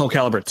was on Soul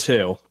Calibur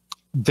 2.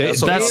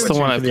 That's the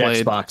one I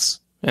played. Xbox.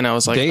 And I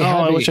was like,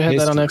 I wish I had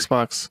that on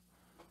Xbox.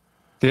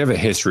 They have a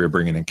history of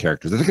bringing in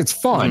characters. I think it's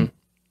fun,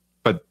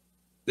 but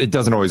it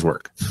doesn't always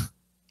work.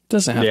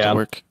 Doesn't have to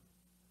work.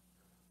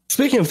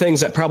 Speaking of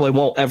things that probably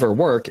won't ever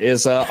work,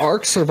 is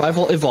Ark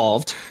Survival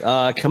Evolved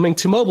coming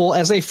to mobile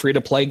as a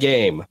free-to-play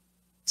game.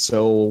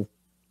 So,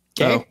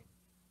 okay.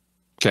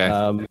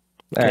 All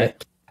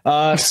right.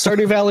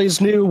 Stardew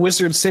Valley's new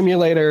wizard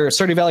simulator,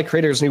 Stardew Valley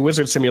creators' new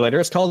wizard simulator.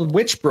 It's called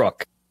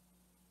Witchbrook.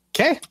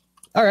 Okay.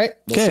 All right.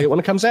 We'll see it when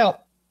it comes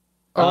out.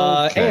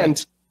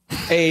 And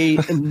a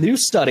new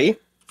study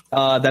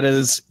that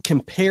has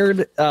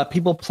compared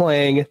people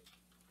playing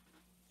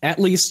at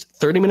least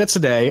 30 minutes a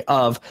day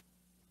of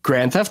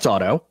Grand Theft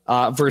Auto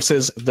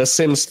versus The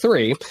Sims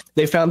 3,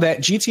 they found that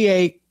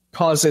GTA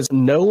causes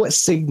no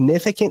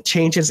significant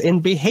changes in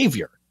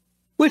behavior,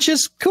 which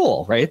is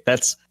cool, right?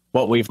 That's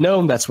what we've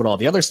known. That's what all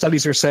the other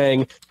studies are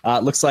saying.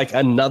 Looks like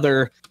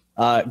another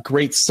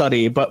great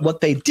study. But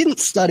what they didn't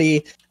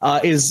study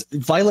is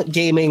violent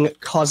gaming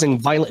causing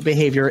violent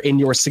behavior in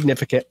your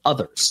significant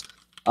others.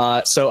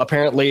 So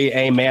apparently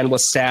a man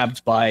was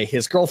stabbed by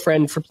his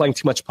girlfriend for playing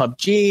too much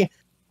PUBG.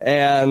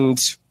 And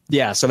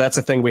yeah, so that's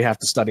a thing we have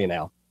to study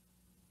now.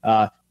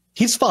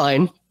 He's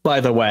fine, by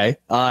the way.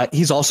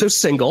 He's also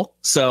single.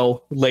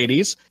 So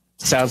ladies,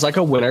 sounds like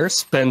a winner.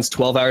 Spends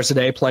 12 hours a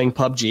day playing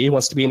PUBG.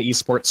 Wants to be an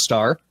esports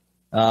star.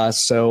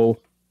 So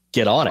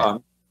get on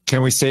it.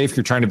 Can we say if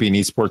you're trying to be an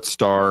esports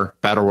star,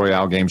 Battle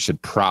Royale games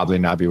should probably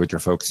not be what you're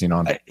focusing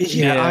on?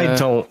 I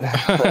don't.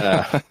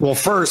 Well,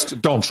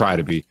 first, don't try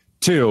to be.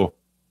 Two,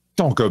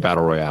 don't go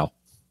Battle Royale.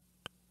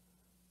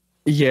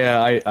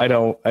 Yeah, I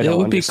don't. It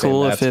would be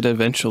cool if it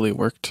eventually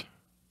worked.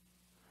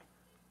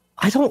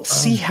 I don't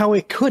see how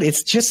it could.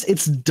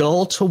 It's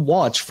dull to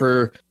watch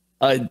for,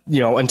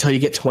 until you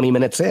get 20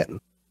 minutes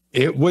in.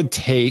 It would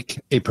take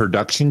a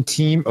production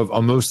team of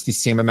almost the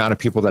same amount of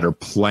people that are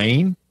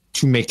playing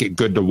to make it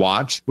good to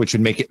watch, which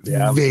would make it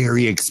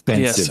very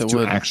expensive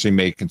to actually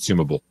make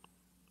consumable.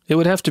 It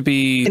would have to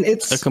be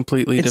a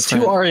completely different. It's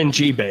too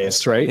RNG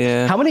based, right?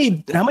 Yeah. How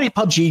many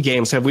PUBG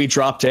games have we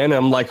dropped in? And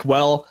I'm like,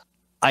 well,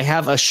 I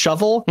have a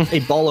shovel, a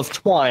ball of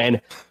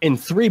twine, and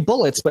 3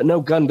 bullets, but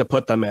no gun to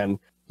put them in.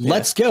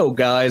 Let's go,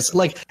 guys.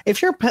 Like,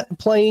 if you're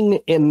playing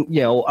in,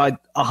 a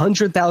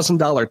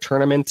 $100,000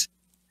 tournament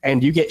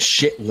and you get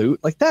shit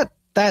loot, like that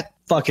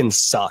fucking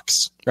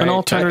sucks. Right? An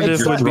alternative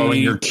would be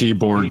your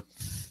keyboard.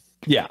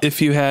 Yeah.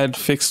 If you had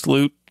fixed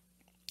loot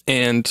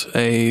and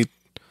a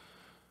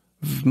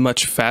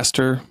much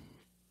faster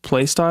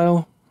play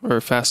style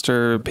or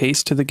faster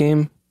pace to the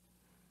game.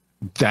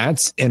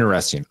 That's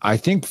interesting. I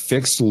think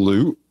fixed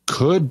loot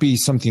could be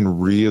something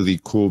really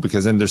cool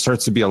because then there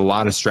starts to be a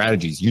lot of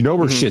strategies. You know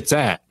where shit's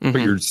at,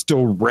 but you're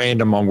still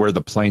random on where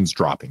the plane's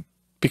dropping.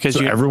 Because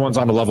everyone's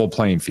on a level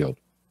playing field.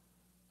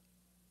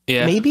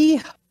 Yeah.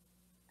 Maybe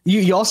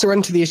you also run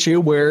into the issue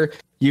where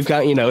you've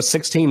got,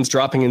 6 teams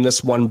dropping in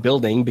this one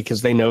building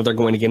because they know they're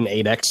going to get an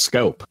 8x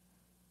scope.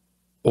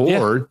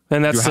 Or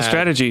and that's the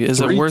strategy. Is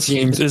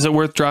it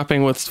worth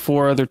dropping with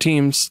 4 other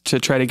teams to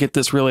try to get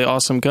this really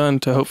awesome gun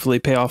to hopefully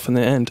pay off in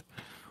the end?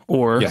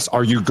 Or yes,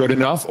 are you good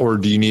enough, or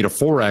do you need a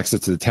 4x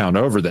to the town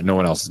over that no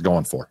one else is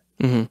going for?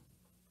 Mm-hmm.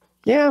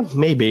 Yeah,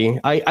 maybe.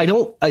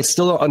 I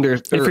still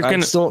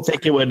don't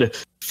think it would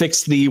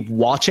fix the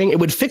watching. It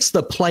would fix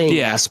the playing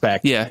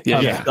aspect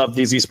of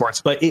these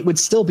esports, but it would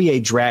still be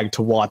a drag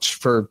to watch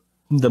for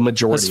the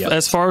majority of it.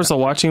 As far as the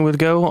watching would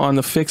go on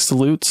the fixed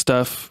loot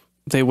stuff,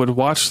 they would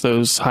watch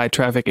those high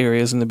traffic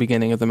areas in the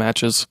beginning of the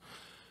matches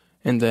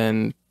and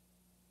then,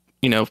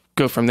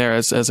 go from there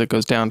as it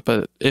goes down.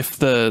 But if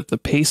the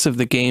pace of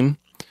the game,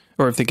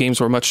 or if the games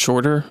were much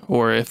shorter,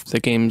 or if the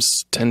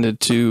games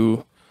tended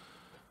to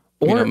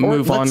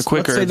move on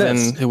quicker, then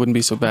it wouldn't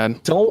be so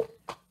bad.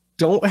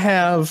 Don't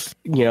have,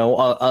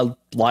 a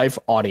live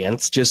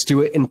audience. Just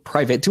do it in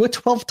private. Do a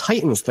 12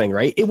 Titans thing,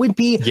 right? It would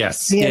be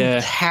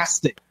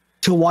fantastic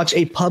to watch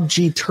a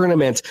PUBG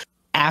tournament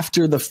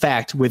after the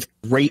fact with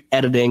great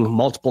editing,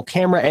 multiple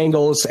camera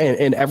angles,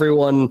 and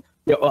everyone,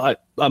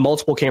 a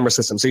multiple camera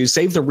system. So you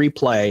save the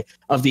replay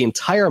of the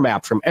entire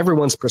map from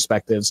everyone's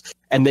perspectives,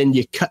 and then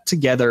you cut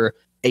together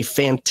a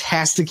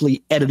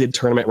fantastically edited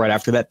tournament right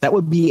after that. That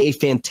would be a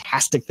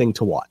fantastic thing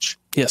to watch.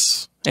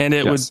 Yes. And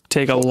it would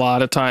take a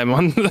lot of time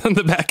on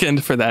the back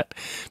end for that,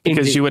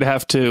 because you would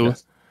have to,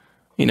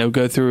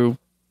 go through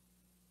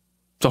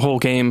the whole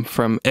game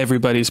from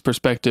everybody's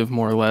perspective,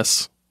 more or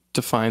less,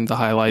 to find the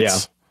highlights. Yeah.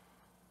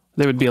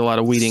 There would be a lot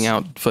of weeding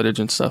out footage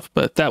and stuff,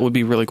 but that would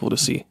be really cool to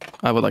see.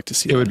 I would like to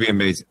see it. Would be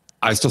amazing.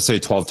 I still say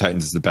 12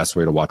 Titans is the best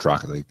way to watch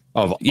Rocket League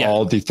of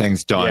all the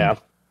things done. Yeah.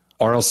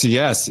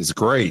 RLCS is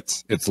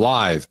great. It's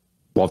live.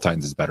 12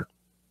 Titans is better.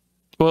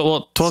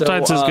 Well, 12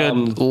 Titans is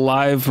good.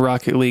 Live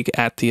Rocket League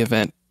at the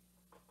event.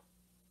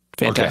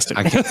 Fantastic.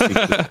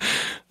 Okay.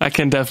 I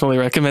can definitely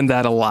recommend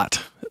that a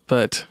lot.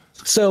 But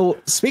so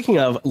speaking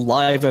of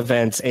live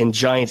events and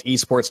giant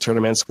esports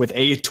tournaments with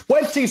a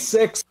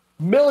 $26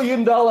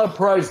 million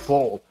prize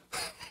pool.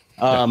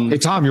 Hey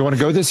Tom, you want to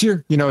go this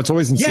year? It's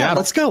always in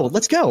Seattle.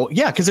 Let's go.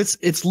 Yeah, because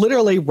it's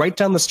literally right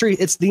down the street.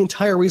 It's the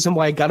entire reason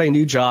why I got a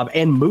new job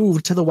and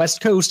moved to the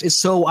West Coast, is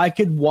so I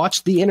could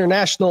watch the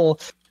international,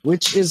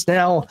 which is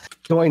now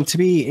going to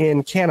be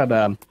in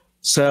Canada.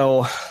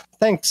 So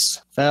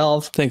thanks,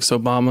 Valve. Thanks,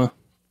 Obama.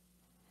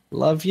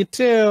 Love you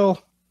too.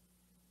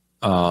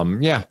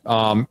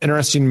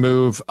 Interesting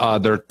move.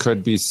 There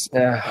could be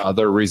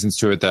other reasons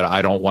to it that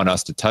I don't want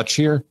us to touch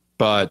here,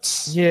 but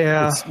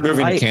it's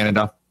moving to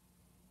Canada.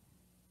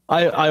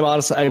 I'm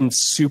honestly,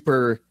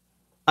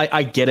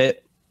 I get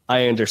it.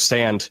 I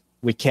understand.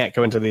 We can't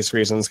go into these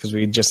reasons because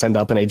we just end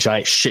up in a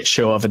giant shit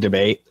show of a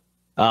debate.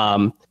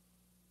 But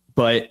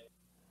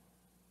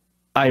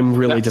I'm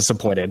really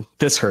disappointed.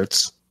 This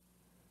hurts.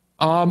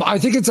 I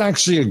think it's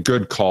actually a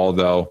good call,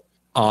 though.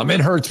 It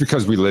hurts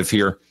because we live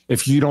here.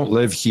 If you don't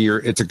live here,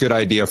 it's a good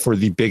idea for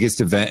the biggest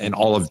event in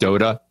all of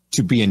Dota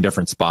to be in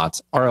different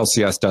spots.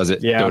 RLCS does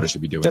it. Yeah, Dota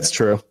should be doing it. That's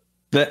true.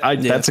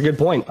 That's a good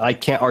point. I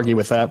can't argue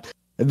with that.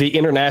 The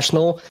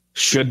international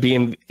should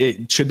be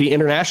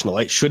international.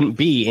 It shouldn't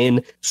be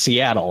in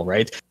Seattle,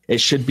 right? It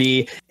should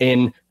be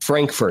in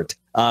Frankfurt.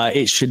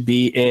 It should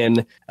be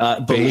in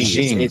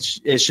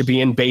Beijing. It should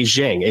be in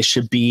Beijing. It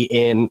should be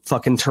in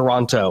fucking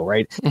Toronto,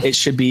 right? It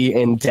should be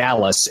in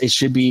Dallas. It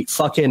should be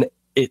fucking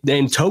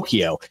in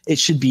Tokyo. It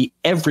should be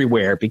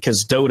everywhere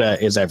because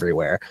Dota is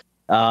everywhere.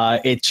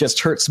 It just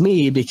hurts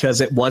me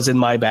because it was in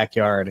my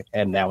backyard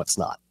and now it's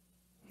not.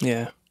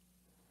 Yeah.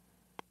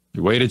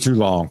 You waited too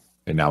long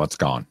and now it's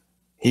gone.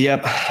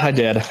 Yep, I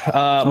did.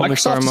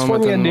 Microsoft's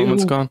forming a new...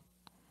 Moment's gone.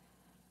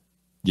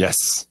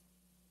 Yes.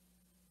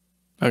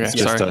 Okay,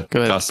 sorry. Go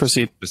ahead. Dust.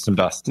 Proceed. Just some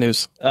dust.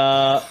 News.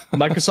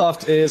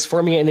 Microsoft is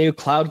forming a new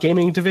cloud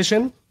gaming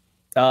division.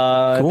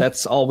 Cool.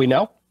 That's all we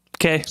know.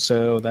 Okay.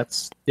 So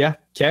that's, yeah,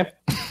 okay.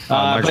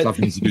 Microsoft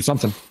needs to do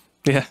something.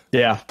 Yeah.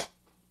 Yeah.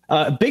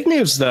 Big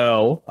news,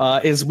 though,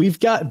 is we've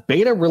got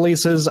beta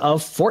releases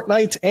of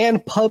Fortnite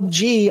and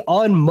PUBG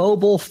on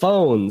mobile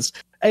phones.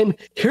 And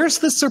here's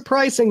the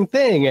surprising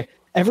thing.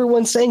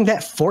 Everyone's saying that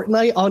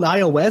Fortnite on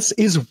iOS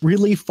is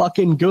really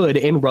fucking good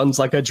and runs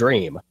like a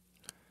dream.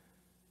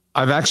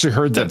 I've actually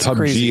heard that PUBG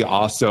crazy.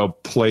 Also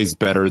plays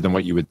better than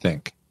what you would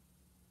think.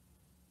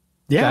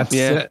 Yeah.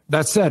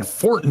 That said,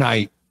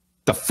 Fortnite,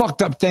 the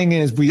fucked up thing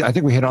is, I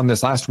think we hit on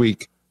this last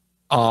week.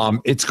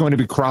 It's going to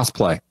be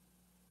crossplay.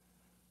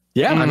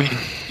 Yeah. I mean,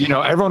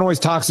 everyone always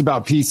talks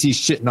about PC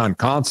shitting on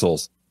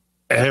consoles.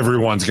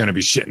 Everyone's going to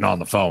be shitting on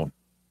the phone.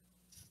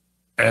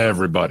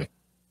 Everybody.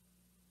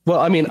 Well,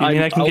 I mean,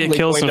 I can get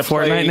kills in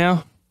Fortnite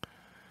now.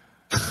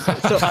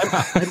 So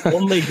I'm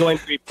only going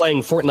to be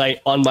playing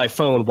Fortnite on my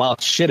phone while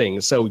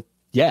shitting. So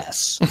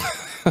yes.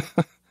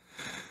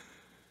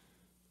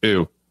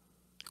 Ew.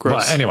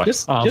 Gross. But anyway,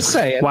 just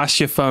saying. Wash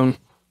your phone.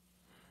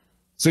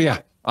 So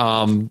yeah,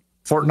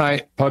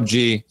 Fortnite,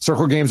 PUBG,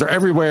 circle games are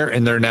everywhere,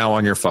 and they're now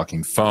on your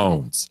fucking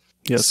phones.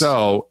 Yes.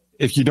 So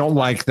if you don't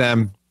like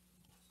them,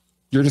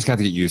 you're just going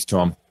to get used to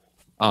them.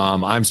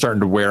 I'm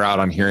starting to wear out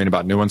on hearing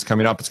about new ones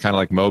coming up. It's kind of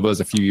like MOBAs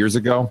a few years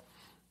ago.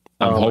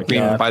 I'm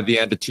hoping by the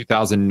end of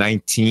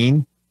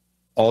 2019,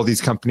 all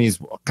these companies,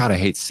 God, I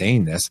hate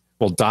saying this,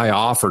 will die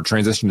off or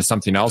transition to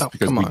something else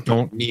because we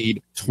don't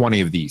need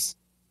 20 of these.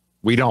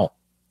 We don't.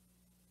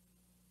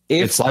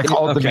 It's like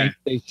all the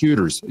mainstay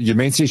shooters. Your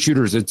mainstay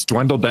shooters, it's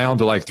dwindled down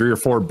to like 3 or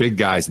 4 big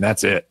guys, and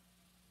that's it.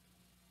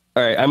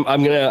 All right, I'm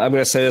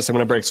gonna say this. I'm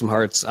gonna break some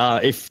hearts.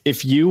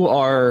 If you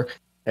are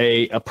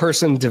a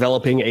person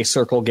developing a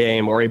circle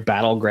game or a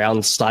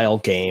Battlegrounds style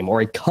game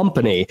or a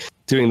company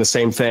doing the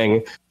same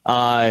thing,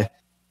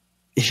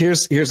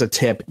 here's a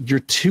tip. You're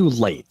too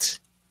late,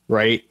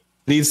 right?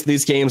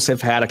 These games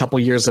have had a couple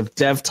years of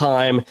dev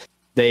time.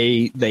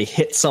 They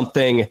hit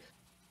something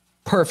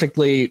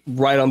perfectly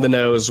right on the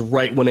nose,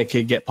 right when it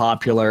could get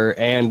popular.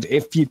 And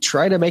if you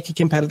try to make a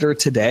competitor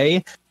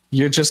today,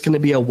 you're just going to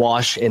be a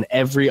wash in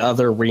every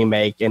other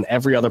remake and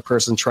every other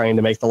person trying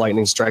to make the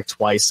lightning strike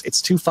twice.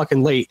 It's too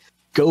fucking late.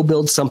 Go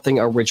build something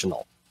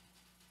original.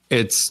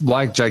 It's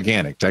like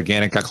Gigantic.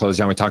 Gigantic got closed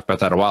down. We talked about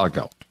that a while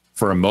ago.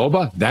 For a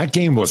MOBA, that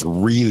game was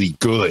really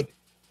good.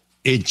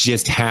 It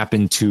just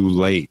happened too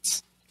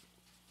late.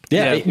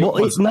 Yeah,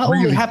 it's not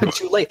really only happened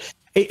too late.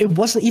 It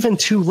wasn't even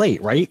too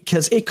late, right?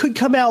 Because it could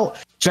come out,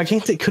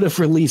 Gigantic could have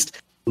released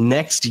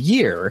next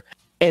year,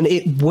 and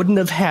it wouldn't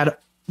have had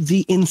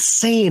the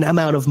insane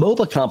amount of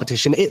MOBA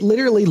competition. It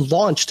literally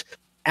launched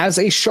as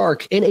a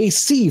shark in a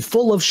sea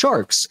full of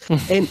sharks.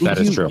 And that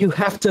is true. You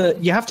have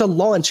to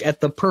launch at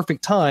the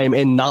perfect time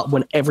and not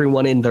when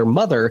everyone and their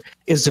mother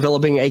is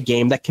developing a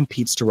game that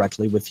competes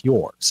directly with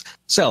yours.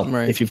 So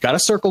if you've got a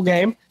circle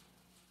game,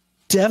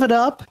 dev it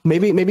up,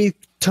 maybe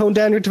tone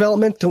down your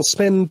development, don't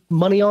spend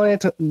money on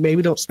it,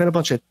 maybe don't spend a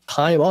bunch of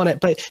time on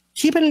it, but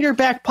keep it in your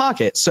back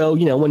pocket. So,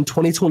 when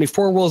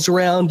 2024 rolls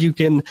around, you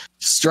can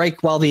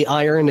strike while the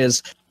iron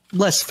is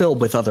less filled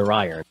with other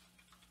iron.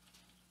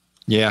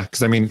 Yeah,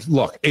 because I mean,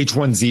 look,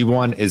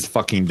 H1Z1 is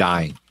fucking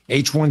dying.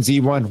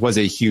 H1Z1 was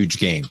a huge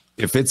game.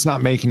 If it's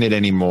not making it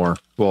anymore,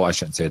 well, I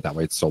shouldn't say it that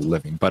way, it's still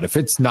living, but if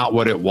it's not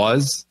what it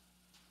was,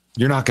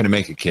 you're not going to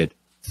make it, kid.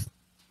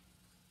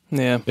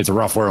 Yeah. It's a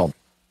rough world.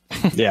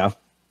 Yeah.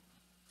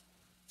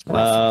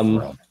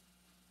 Yeah.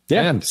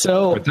 And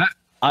so with that,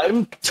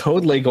 I'm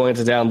totally going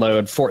to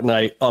download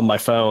Fortnite on my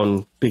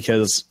phone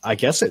because I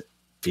guess it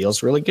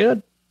feels really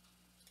good.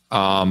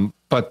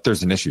 But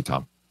there's an issue,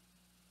 Tom.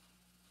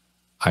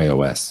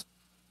 iOS.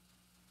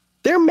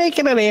 They're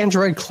making an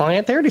Android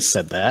client. They already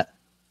said that.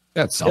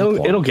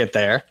 It'll get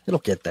there. It'll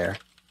get there.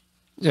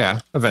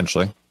 Yeah,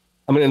 eventually.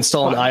 I'm going to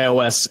install an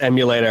iOS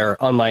emulator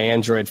on my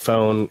Android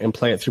phone and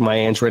play it through my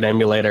Android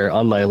emulator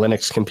on my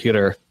Linux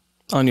computer.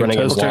 On your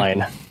toaster.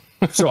 Line.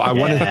 So I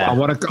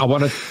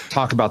want to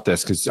talk about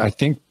this because I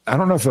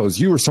don't know if it was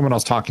you or someone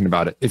else talking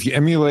about it. If you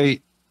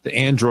emulate the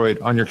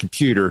Android on your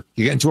computer.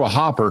 You get into a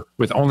hopper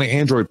with only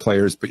Android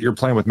players, but you're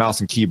playing with mouse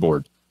and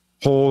keyboard.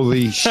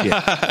 Holy shit.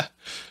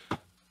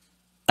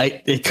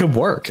 It could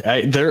work.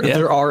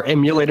 There are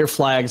emulator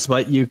flags,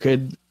 but you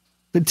could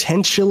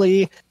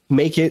potentially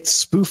make it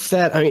spoof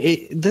that. I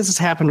mean, this has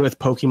happened with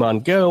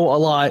Pokemon Go a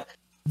lot.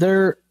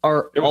 There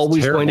are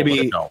always going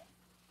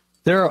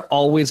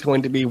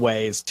to be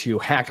ways to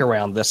hack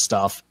around this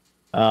stuff.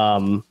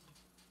 There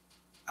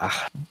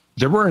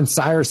were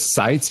entire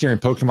sites during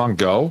Pokemon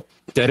Go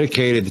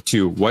dedicated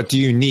to what do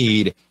you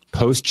need,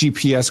 post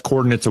GPS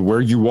coordinates of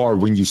where you are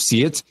when you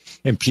see it,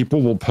 and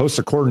people will post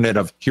a coordinate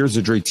of here's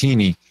a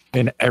Dratini,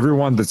 and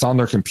everyone that's on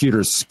their computer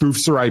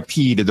spoofs their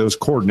IP to those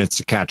coordinates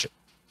to catch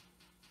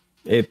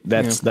it.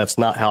 That's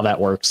not how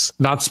that works.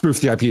 Not spoof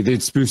the IP,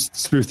 they'd spoof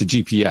the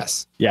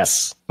GPS.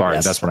 Yes. Sorry,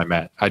 yes. That's what I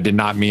meant. I did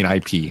not mean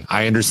IP.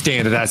 I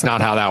understand that that's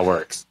not how that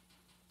works.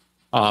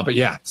 But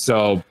yeah,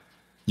 so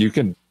you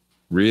can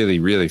really,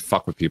 really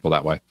fuck with people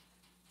that way.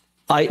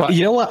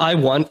 You know what I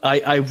want?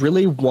 I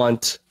really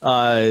want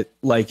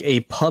like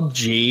a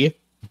PUBG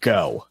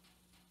Go.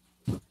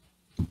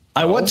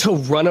 I want to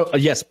run.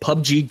 Yes,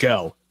 PUBG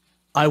Go.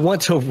 I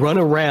want to run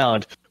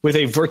around with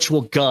a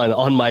virtual gun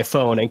on my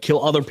phone and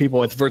kill other people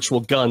with virtual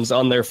guns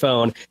on their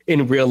phone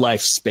in real life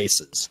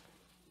spaces.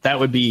 That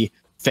would be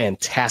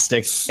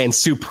fantastic and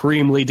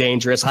supremely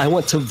dangerous. I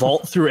want to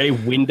vault through a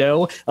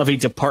window of a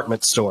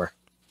department store.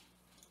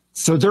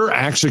 So there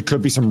actually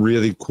could be some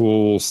really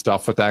cool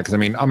stuff with that. Because I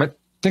mean,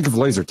 think of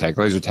laser tag.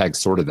 Laser tag's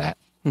sort of that.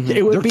 Mm-hmm.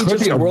 It would be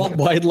just a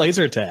worldwide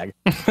laser tag.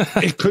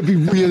 It could be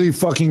really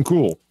fucking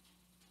cool.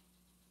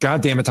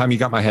 God damn it, Tom, you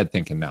got my head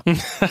thinking now.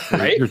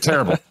 Right? You're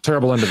terrible,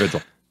 terrible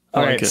individual.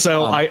 All right,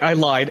 so I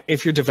lied.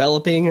 If you're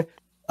developing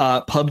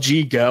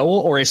PUBG Go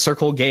or a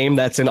circle game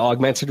that's in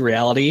augmented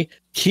reality,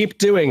 keep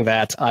doing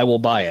that. I will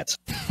buy it.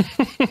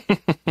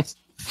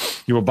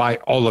 You will buy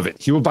all of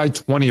it. He will buy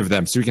 20 of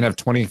them so he can have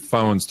 20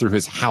 phones through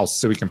his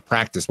house so he can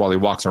practice while he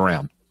walks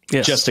around.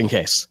 Yes. Just in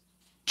case.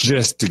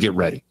 Just to get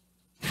ready.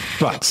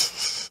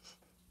 But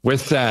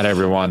with that,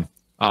 everyone,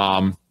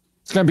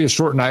 it's going to be a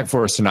short night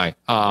for us tonight.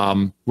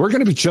 We're going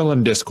to be chilling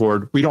in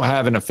Discord. We don't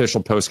have an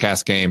official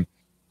postcast game.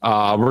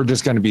 We're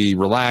just going to be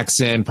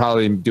relaxing,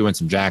 probably doing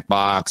some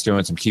Jackbox,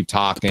 doing some keep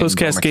talking.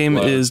 Postcast game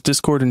is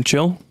Discord and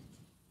chill.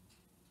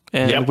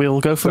 And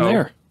we'll go from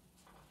there.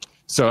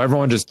 So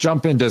everyone just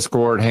jump in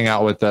Discord, hang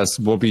out with us.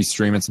 We'll be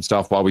streaming some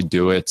stuff while we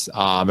do it.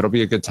 It'll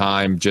be a good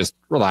time. Just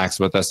relax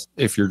with us.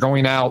 If you're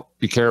going out,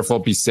 be careful,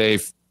 be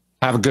safe,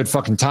 have a good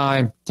fucking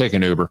time. Take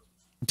an Uber.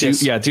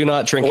 Do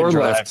not drink or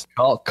drive.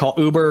 Call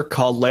Uber,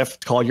 call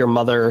Lyft, call your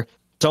mother.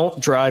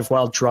 Don't drive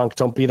while drunk.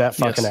 Don't be that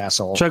fucking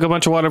asshole. Chug a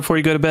bunch of water before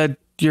you go to bed.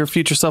 Your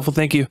future self will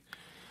thank you.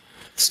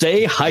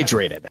 Stay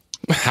hydrated.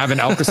 Have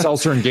an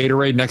Alka-Seltzer and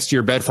Gatorade next to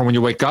your bed for when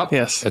you wake up.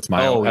 Yes. That's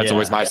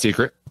always my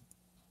secret.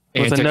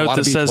 With a note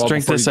that says,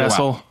 drink this,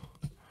 asshole.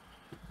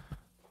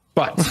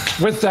 But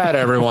with that,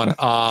 everyone,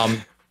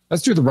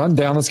 let's do the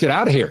rundown. Let's get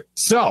out of here.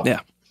 So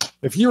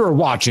if you are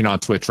watching on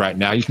Twitch right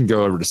now, you can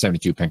go over to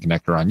 72 Pin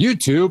Connector on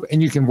YouTube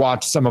and you can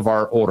watch some of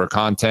our older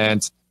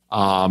content.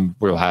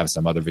 We'll have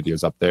some other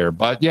videos up there.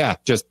 But yeah,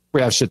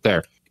 we have shit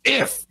there.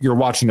 If you're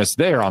watching us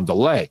there on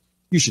delay,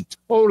 you should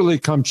totally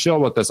come chill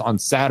with us on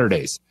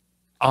Saturdays.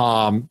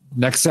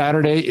 Next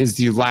Saturday is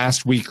the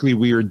last weekly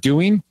we are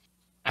doing.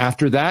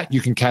 After that,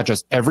 you can catch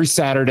us every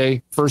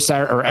Saturday,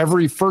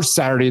 every first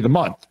Saturday of the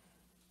month,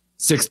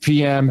 6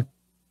 p.m.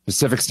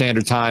 Pacific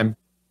Standard Time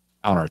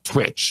on our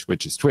Twitch,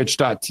 which is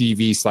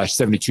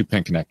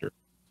twitch.tv/72pinconnector.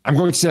 I'm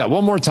going to say that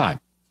one more time.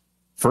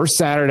 First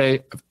Saturday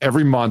of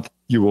every month,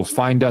 you will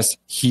find us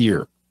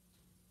here.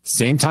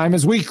 Same time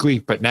as weekly,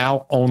 but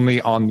now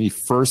only on the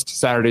first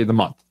Saturday of the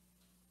month.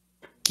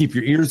 Keep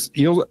your ears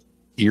peeled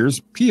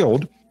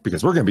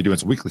because we're going to be doing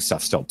some weekly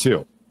stuff still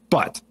too.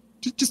 But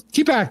just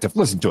keep active.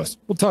 Listen to us.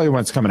 We'll tell you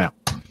when it's coming out.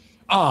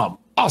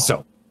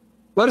 Also,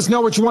 let us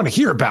know what you want to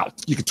hear about.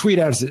 You can tweet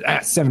at us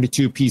at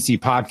 72PC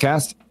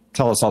Podcast.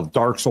 Tell us all the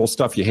Dark Souls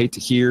stuff you hate to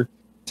hear.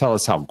 Tell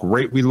us how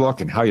great we look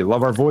and how you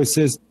love our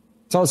voices.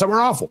 Tell us that we're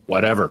awful.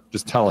 Whatever.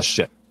 Just tell us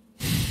shit.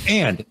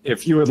 And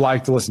if you would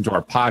like to listen to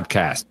our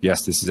podcast,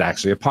 yes, this is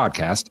actually a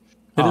podcast.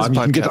 It is a podcast.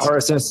 You can get the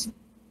RSS.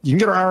 You can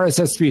get our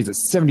RSS feeds at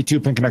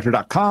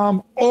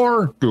 72pinconnector.com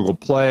or Google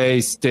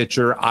Play,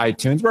 Stitcher,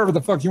 iTunes, wherever the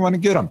fuck you want to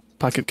get them.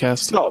 Pocket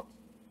Cast. So,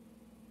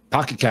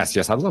 Pocket Cast,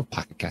 yes, I love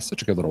Pocket Cast.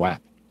 Such a good little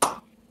app.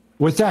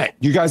 With that,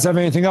 you guys have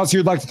anything else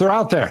you'd like to throw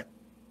out there?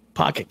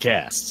 Pocket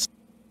Casts.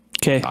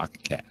 Okay.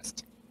 Pocket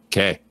Cast.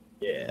 Okay.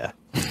 Yeah.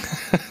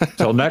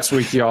 Till next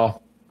week,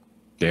 y'all.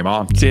 Game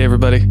on. See you,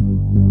 everybody.